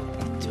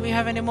 Do we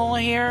have any more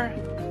here?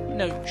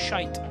 No,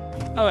 shite.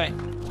 Alright.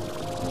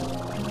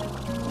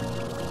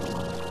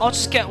 I'll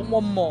just get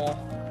 1 more.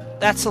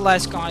 That's the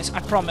last, guys,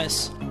 I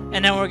promise.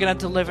 And then we're gonna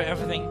deliver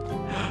everything.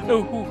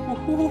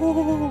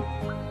 Oh,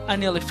 I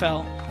nearly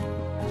fell.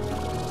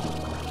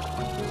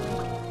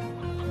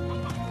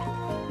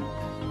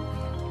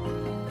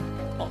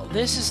 Oh,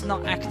 this is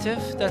not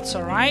active. That's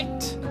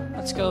alright.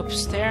 Let's go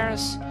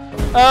upstairs.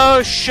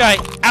 Oh,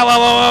 shite. Ow, ow,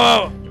 ow,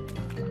 ow, ow.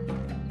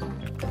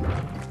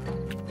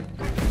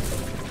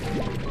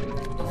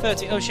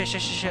 30. Oh shit,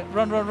 shit, shit, shit.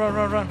 Run, run, run,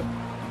 run, run.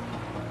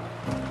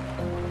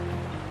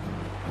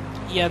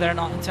 Yeah, they're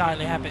not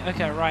entirely happy.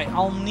 Okay, right.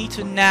 I'll need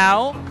to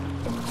now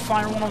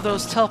find one of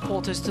those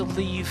teleporters to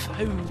leave.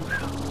 Ooh.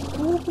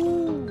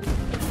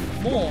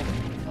 More.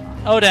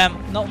 Oh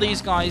damn, not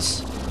these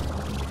guys.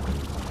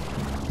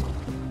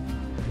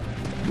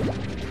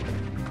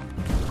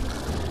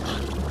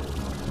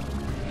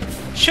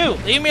 Shoo,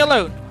 leave me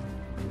alone.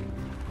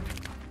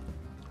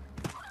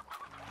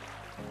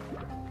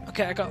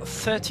 Okay, I got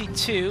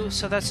 32,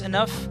 so that's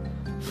enough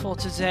for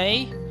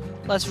today.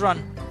 Let's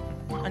run.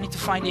 I need to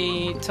find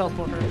a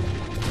teleporter.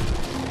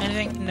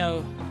 Anything?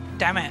 No.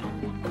 Damn it.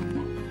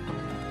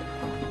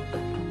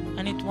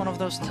 I need one of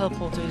those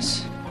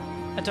teleporters.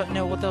 I don't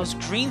know what those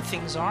green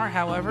things are,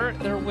 however,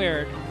 they're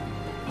weird.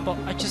 But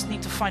I just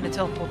need to find a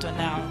teleporter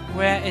now.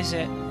 Where is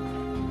it?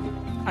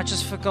 I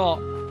just forgot.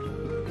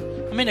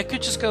 I mean, I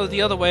could just go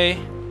the other way.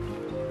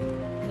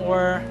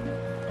 Or...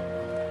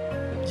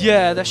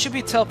 yeah, there should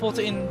be a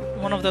teleporter in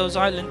one of those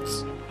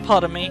islands.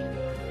 Pardon me.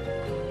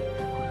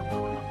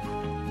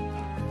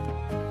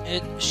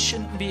 It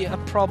shouldn't be a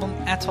problem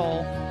at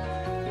all.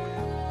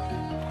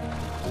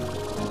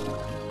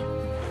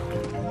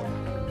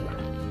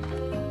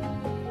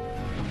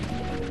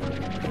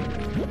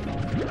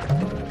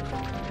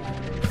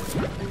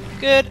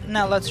 Good,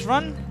 now let's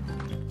run.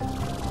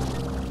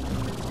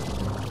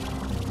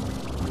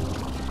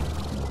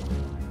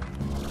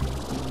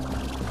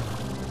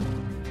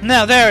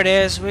 Now there it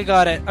is, we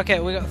got it. Okay,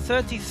 we got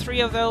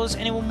 33 of those.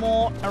 Anyone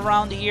more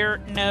around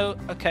here? No?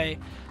 Okay,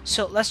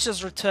 so let's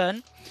just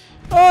return.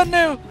 Oh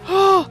no!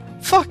 Oh,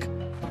 fuck!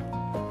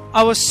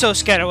 I was so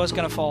scared I was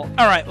gonna fall.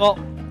 Alright, well,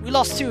 we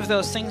lost 2 of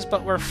those things,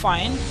 but we're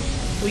fine.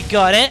 We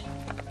got it.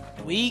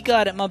 We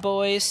got it, my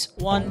boys.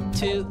 1,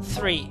 2,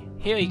 3.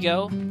 Here you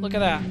go. Look at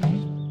that.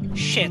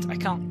 Shit, I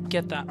can't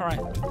get that. Alright.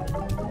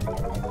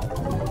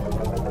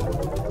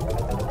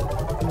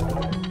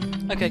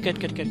 Okay, good,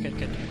 good, good, good,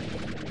 good.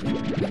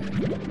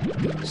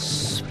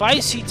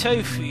 Spicy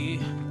tofu.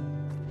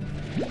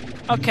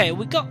 Okay,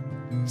 we got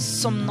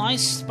some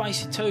nice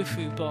spicy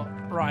tofu, but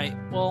right,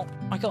 well,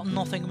 I got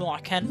nothing more.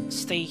 I can't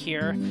stay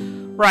here.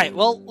 Right,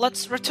 well,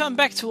 let's return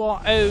back to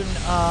our own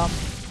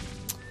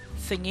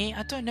thingy.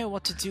 I don't know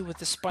what to do with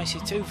the spicy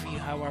tofu,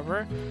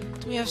 however.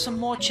 Do we have some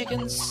more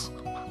chickens?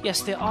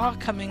 Yes, there are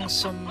coming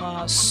some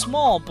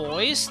small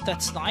boys.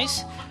 That's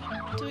nice.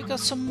 Do we got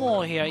some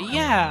more here?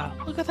 Yeah,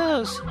 look at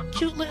those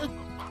cute little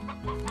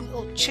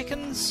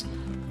chickens.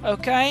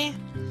 Okay,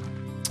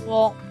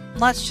 well,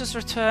 let's just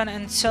return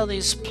and sell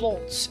these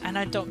plots. And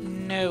I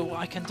don't know what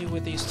I can do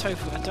with these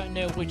tofu. I don't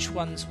know which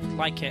ones would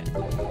like it.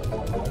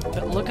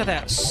 But look at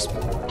that.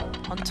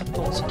 Hunter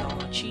pots and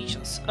all.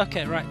 Jesus.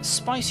 Okay, right.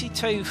 Spicy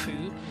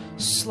tofu,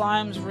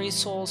 slimes,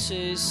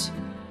 resources,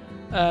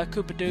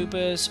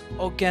 Koopa-Doopas,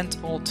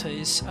 Organt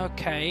Altars.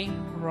 Okay,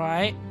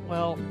 right.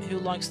 Well, who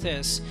likes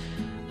this?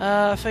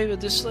 Favorite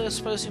distiller,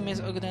 supposed to means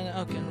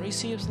Organ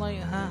receives like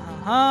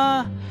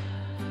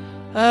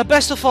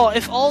best of all,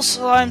 if all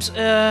slimes,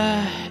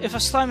 if a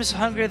slime is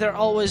hungry, they're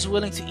always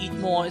willing to eat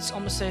more. It's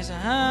almost says,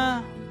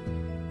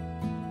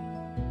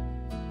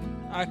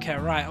 Okay,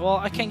 right. Well,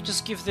 I can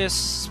just give this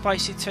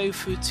spicy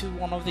tofu to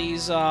one of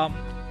these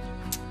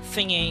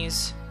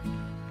thingies,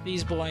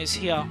 these boys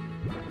here.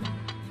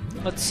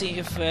 Let's see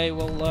if they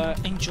will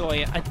enjoy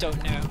it. I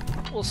don't know.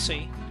 We'll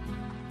see.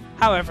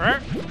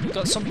 However, we've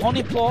got some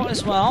honey plot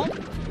as well.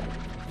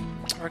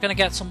 We're gonna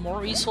get some more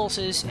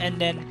resources and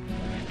then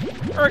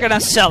we're gonna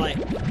sell it.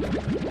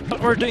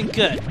 But we're doing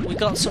good. We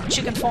got some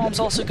chicken farms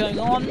also going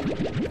on.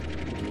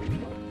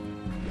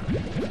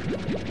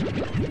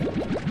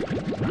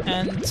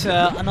 And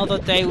another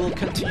day we'll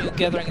continue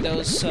gathering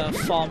those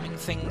farming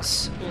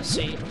things. We'll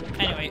see.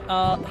 Anyway,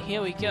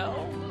 here we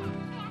go.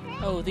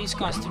 Oh, these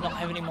guys do not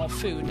have any more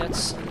food.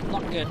 That's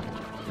not good.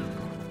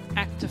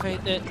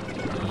 Activate it.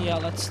 Yeah,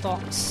 let's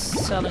start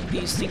selling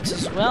these things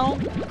as well.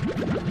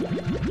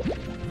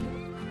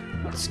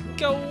 Let's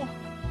go.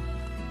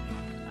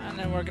 And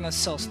then we're gonna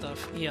sell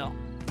stuff. Yeah.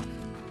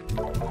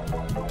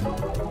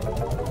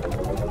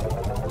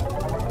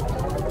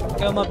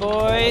 Go, my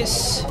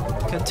boys.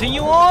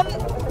 Continue on.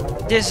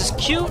 This is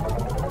cute.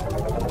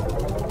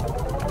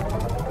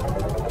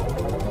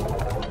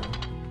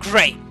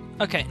 Great.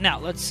 Okay, now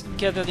let's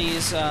gather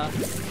these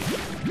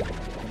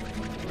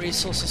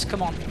resources.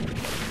 Come on.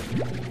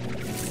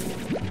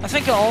 I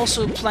think I'll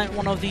also plant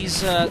one of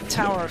these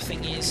tower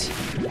thingies.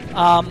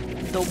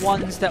 The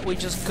ones that we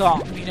just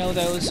got. You know,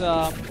 those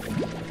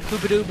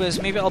Koopa-Doopas.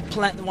 Maybe I'll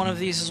plant one of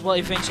these as well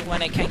eventually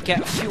when I can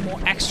get a few more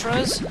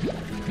extras.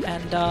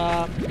 And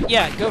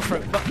yeah, go for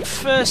it. But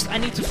first I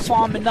need to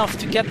farm enough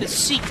to get the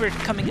secret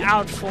coming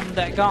out from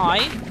that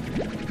guy.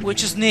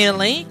 Which is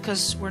nearly,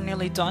 because we're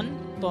nearly done.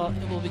 But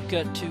it will be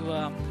good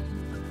to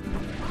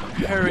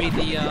hurry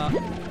the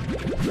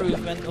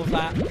improvement of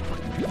that.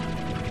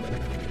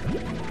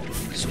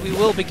 So we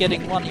will be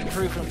getting one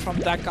improvement from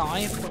that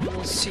guy, but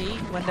we'll see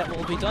when that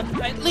will be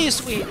done. At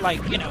least we,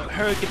 like, you know,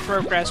 heard the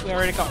progress. We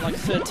already got like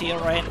 30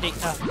 already,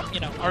 you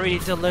know, already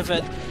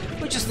delivered.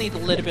 We just need a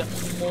little bit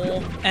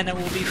more, and it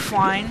will be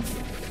fine.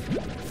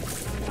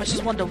 I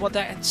just wonder what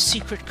that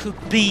secret could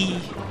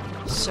be.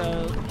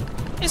 So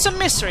it's a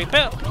mystery,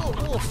 but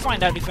we'll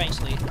find out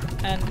eventually.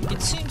 And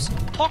it seems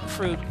hawk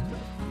fruit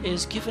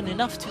is given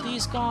enough to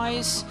these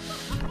guys.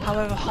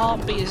 However,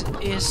 heartbeat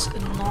is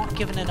not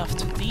given enough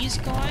to these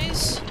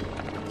guys.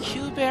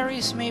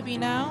 Q-berries maybe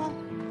now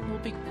will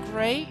be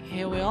great.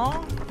 Here we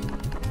are.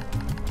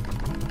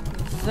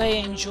 They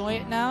enjoy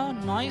it now.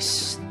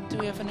 Nice. Do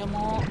we have any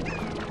more?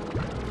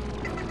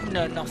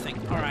 No, nothing.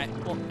 Alright.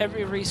 Well,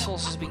 every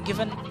resource has been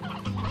given.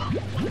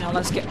 Now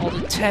let's get all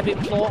the tabby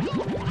plot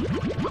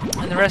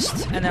and the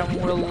rest, and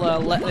then we'll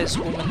let this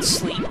woman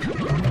sleep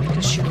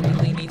because she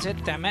really needs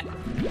it. Damn it.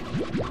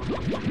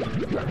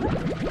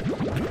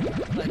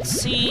 Let's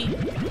see.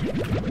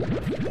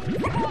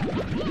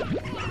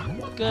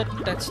 Good,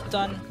 that's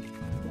done.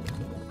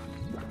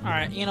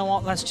 Alright, you know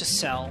what? Let's just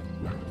sell.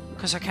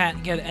 Because I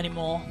can't get it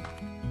anymore.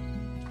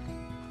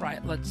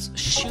 Right, let's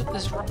shoot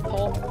this rock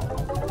paw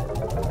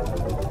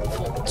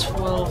for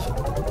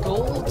 12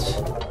 gold.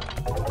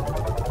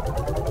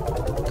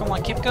 Come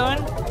on, keep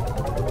going.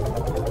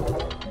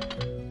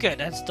 Good,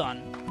 that's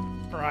done.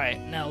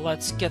 Right, now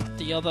let's get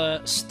the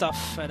other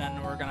stuff and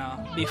then we're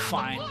gonna be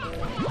fine.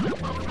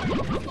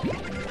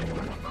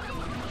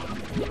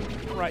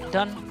 Right,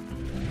 done.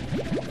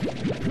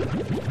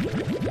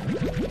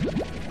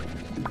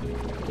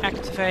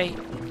 Activate.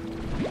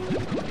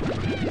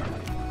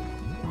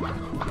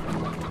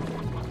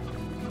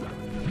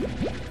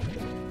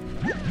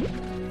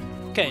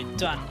 Okay,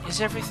 done.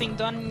 Is everything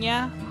done?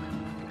 Yeah?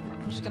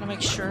 I'm just gonna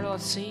make sure,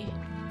 let's see.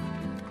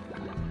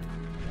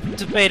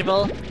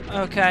 Debatable.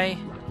 Okay.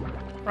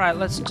 Right,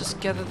 let's just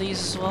gather these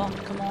as well.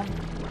 Come on.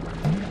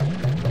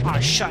 Oh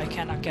shit, I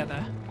cannot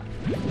gather.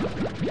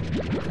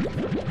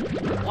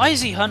 Why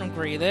is he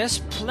hungry? There's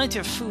plenty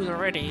of food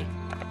already.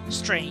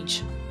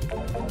 Strange.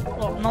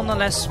 Well,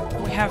 nonetheless,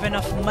 we have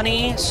enough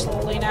money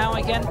slowly now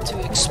again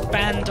to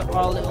expand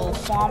our little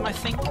farm, I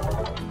think.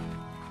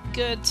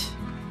 Good.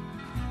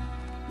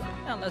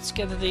 Now let's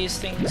gather these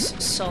things,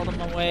 sell them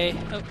away.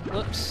 Oh,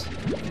 whoops.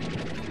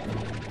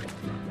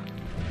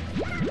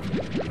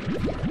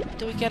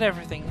 Do we get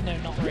everything? No,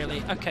 not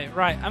really. Okay,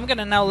 right. I'm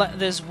gonna now let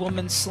this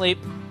woman sleep.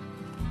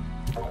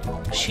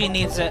 She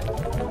needs it.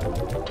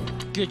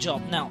 Good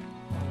job. Now,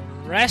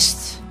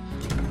 rest.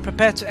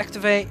 Prepare to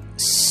activate.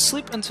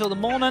 Sleep until the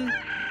morning.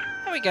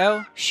 There we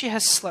go. She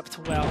has slept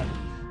well.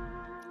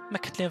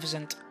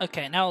 Magnificent.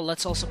 Okay, now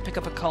let's also pick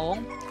up a coal.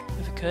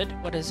 If we could.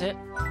 What is it?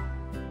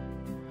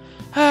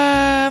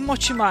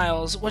 Mochi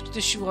Miles, what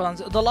does she want?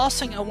 The last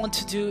thing I want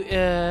to do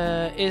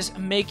is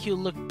make you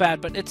look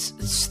bad, but it's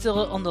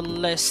still on the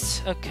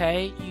list.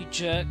 Okay, you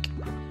jerk.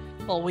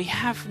 Well, we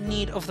have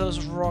need of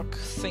those rock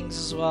things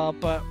as well,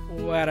 but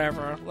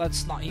whatever.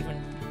 Let's not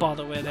even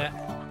bother with it,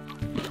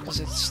 because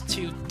it's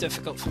too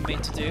difficult for me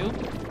to do.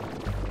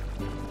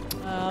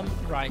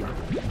 Right.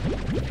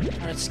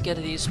 Let's get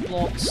these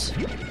blocks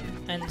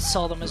and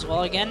sell them as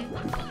well again.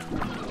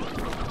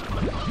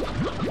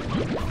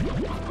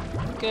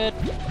 Good.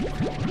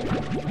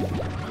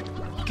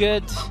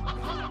 Good.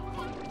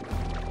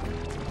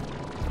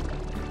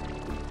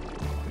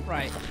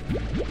 Right.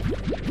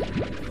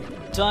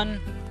 Done.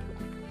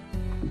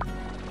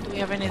 Do we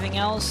have anything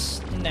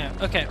else? No.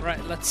 Okay,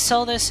 right. Let's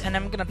sell this, and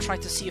I'm gonna try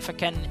to see if I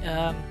can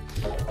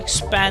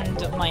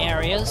expand my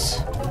areas.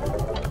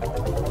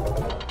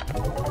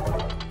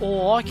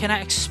 Or can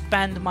I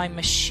expand my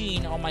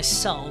machine or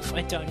myself?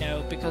 I don't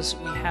know, because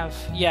we have...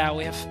 Yeah,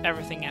 we have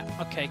everything out.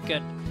 Okay,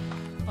 good.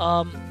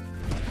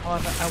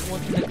 However, I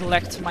won't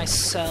neglect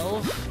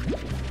myself.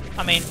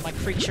 I mean, my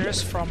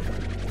creatures from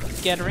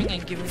gathering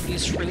and giving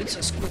these fruits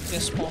as quickly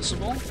as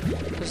possible.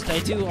 Because they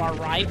do are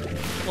ripe.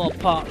 Well,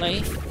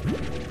 partly.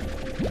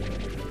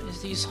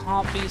 These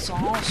heartbeats are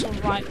also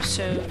ripe,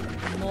 so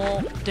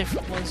more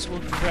different ones will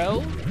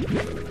grow.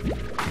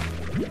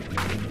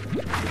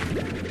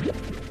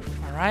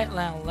 Alright,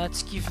 now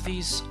let's give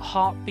these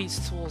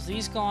heartbeats towards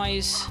these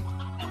guys.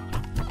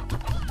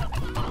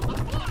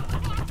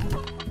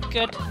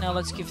 Good. Now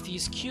let's give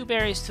these Q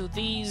berries to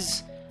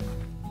these.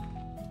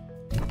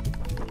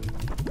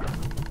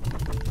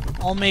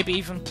 I'll maybe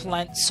even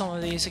plant some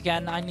of these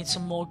again. I need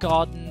some more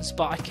gardens,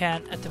 but I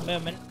can't at the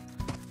moment.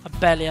 I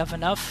barely have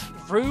enough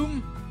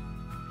room.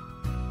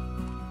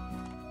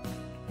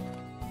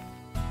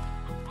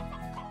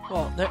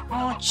 Well, there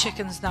are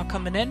chickens now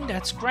coming in.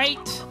 That's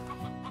great.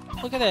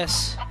 Look at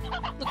this.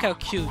 Look how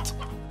cute.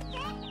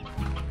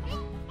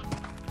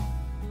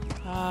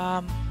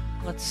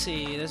 Let's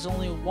see. There's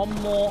only one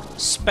more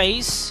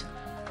space.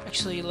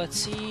 Actually, let's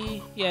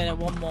see. Yeah,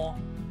 one more.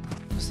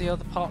 Because the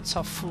other parts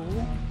are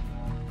full.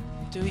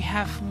 Do we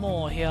have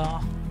more here?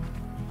 I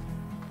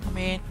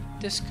mean,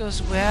 this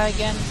goes where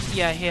again?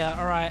 Yeah, here.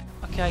 Alright.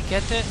 Okay, I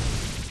get it.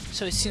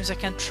 So it seems I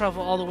can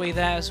travel all the way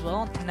there as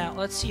well. Now,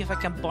 let's see if I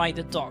can buy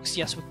the docks.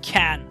 Yes, we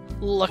can.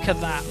 Look at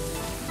that.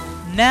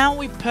 Now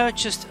we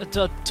purchased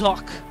the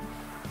dock.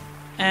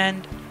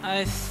 And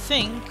I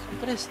think...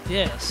 What is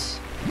this?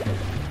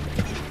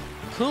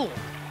 Cool.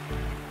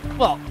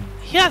 Well,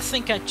 here I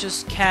think I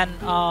just can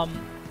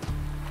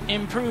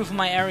improve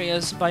my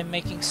areas by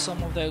making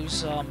some of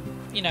those,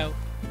 you know,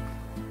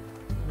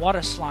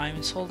 water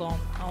slimes. Hold on.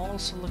 I'll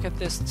also look at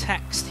this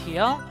text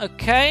here.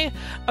 Okay.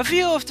 A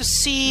view of the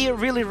sea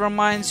really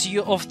reminds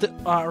you of the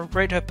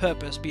greater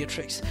purpose,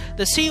 Beatrix.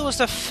 The sea was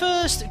the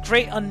first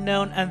great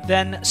unknown, and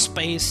then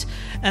space,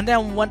 and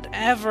then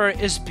whatever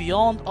is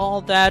beyond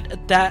all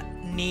that, that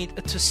need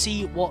to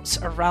see what's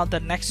around the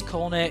next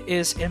corner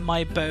is in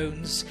my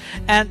bones.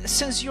 And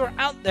since you're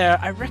out there,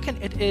 I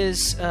reckon it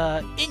is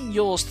in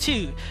yours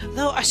too.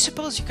 Though I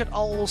suppose you could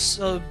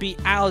also be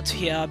out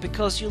here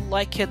because you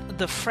like it,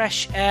 the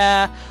fresh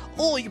air,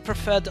 or you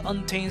prefer the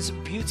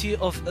untainted beauty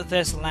of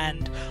this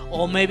land.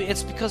 Or maybe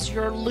it's because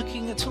you're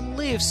looking to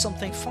leave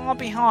something far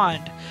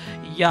behind.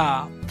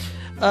 Yeah.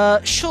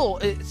 Sure,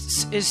 it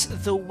is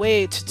the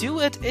way to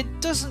do it.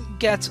 It doesn't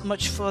get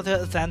much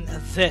further than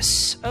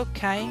this.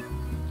 Okay.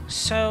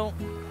 So,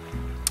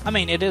 I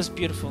mean, it is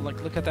beautiful. Like,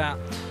 look at that.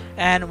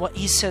 And what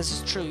he says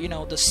is true. You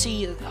know, the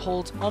sea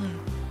holds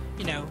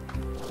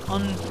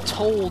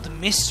untold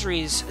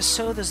mysteries.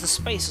 So does the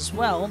space as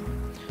well.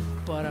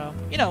 But,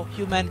 you know,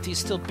 humanity is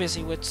still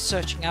busy with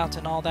searching out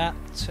and all that.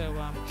 So,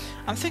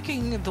 I'm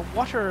thinking the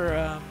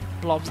water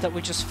blobs that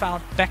we just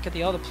found back at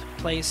the other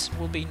place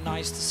will be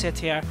nice to sit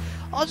here.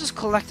 I'll just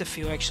collect a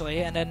few,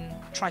 actually, and then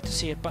try to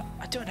see it. But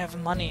I don't have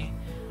money.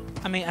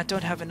 I mean, I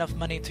don't have enough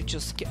money to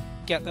just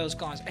get those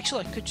guys.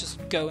 Actually, I could just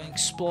go and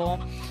explore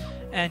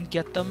and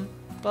get them.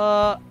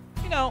 But,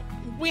 you know,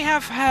 we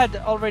have had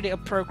already a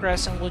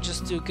progress and we'll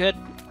just do good.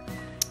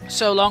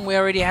 So long we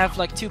already have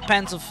like 2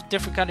 pens of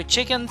different kind of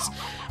chickens.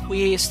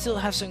 We still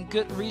have some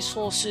good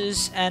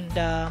resources, and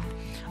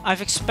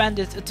I've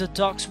expanded the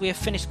docks. We have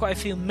finished quite a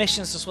few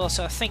missions as well,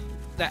 so I think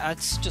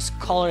that's just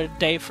call it a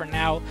day for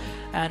now.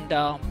 And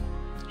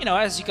you know,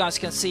 as you guys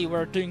can see,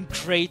 we're doing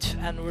great,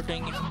 and we're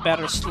doing even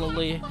better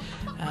slowly,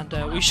 and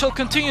we shall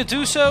continue to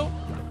do so.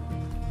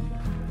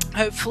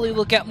 Hopefully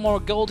we'll get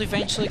more gold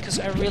eventually, because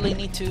I really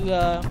need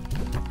to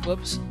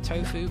whoops,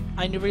 tofu.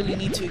 I really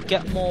need to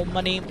get more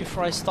money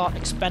before I start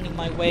expanding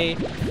my way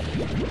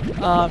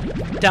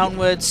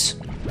downwards.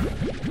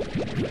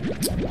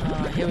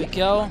 Here we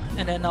go,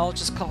 and then I'll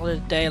just call it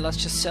a day. Let's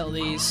just sell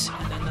these,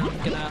 and then I'm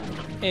gonna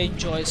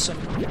enjoy some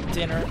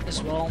dinner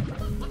as well.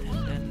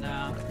 And then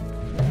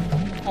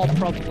I'll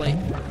probably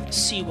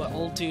see what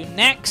I'll do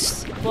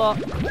next.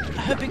 But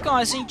I hope you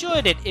guys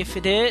enjoyed it. If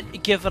you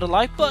did, give it a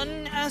like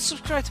button and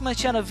subscribe to my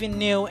channel if you're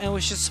new and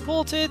wish to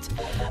support it.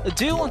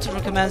 Do you want to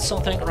recommend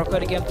something or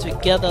record a game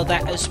together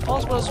that is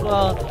possible as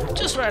well?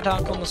 Just write down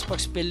in the comments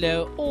box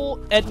below or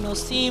add me on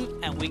Steam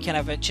and we can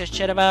have a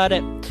chat about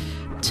it.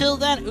 Till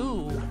then,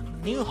 ooh,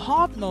 new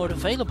hard mode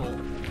available.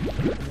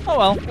 Oh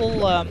well,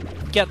 we'll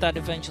get that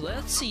eventually.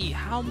 Let's see,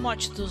 how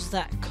much does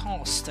that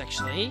cost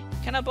actually?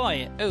 Can I buy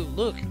it? Oh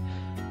look,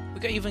 we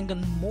got even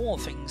more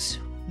things.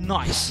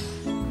 Nice.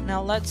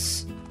 Now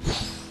let's...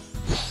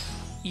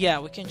 yeah,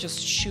 we can just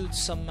shoot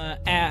some air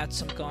at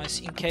some guys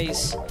in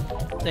case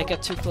they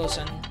get too close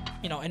and,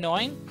 you know,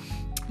 annoying.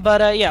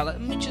 But yeah,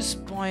 let me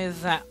just buy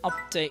that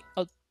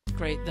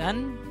upgrade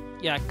then.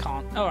 Yeah, I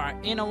can't.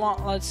 Alright, you know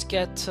what, let's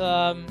get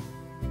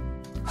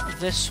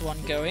this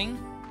one going.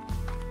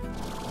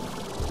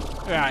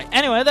 Right,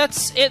 anyway,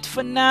 that's it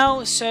for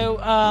now. So,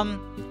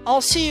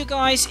 I'll see you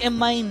guys in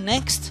my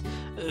next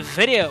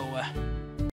video.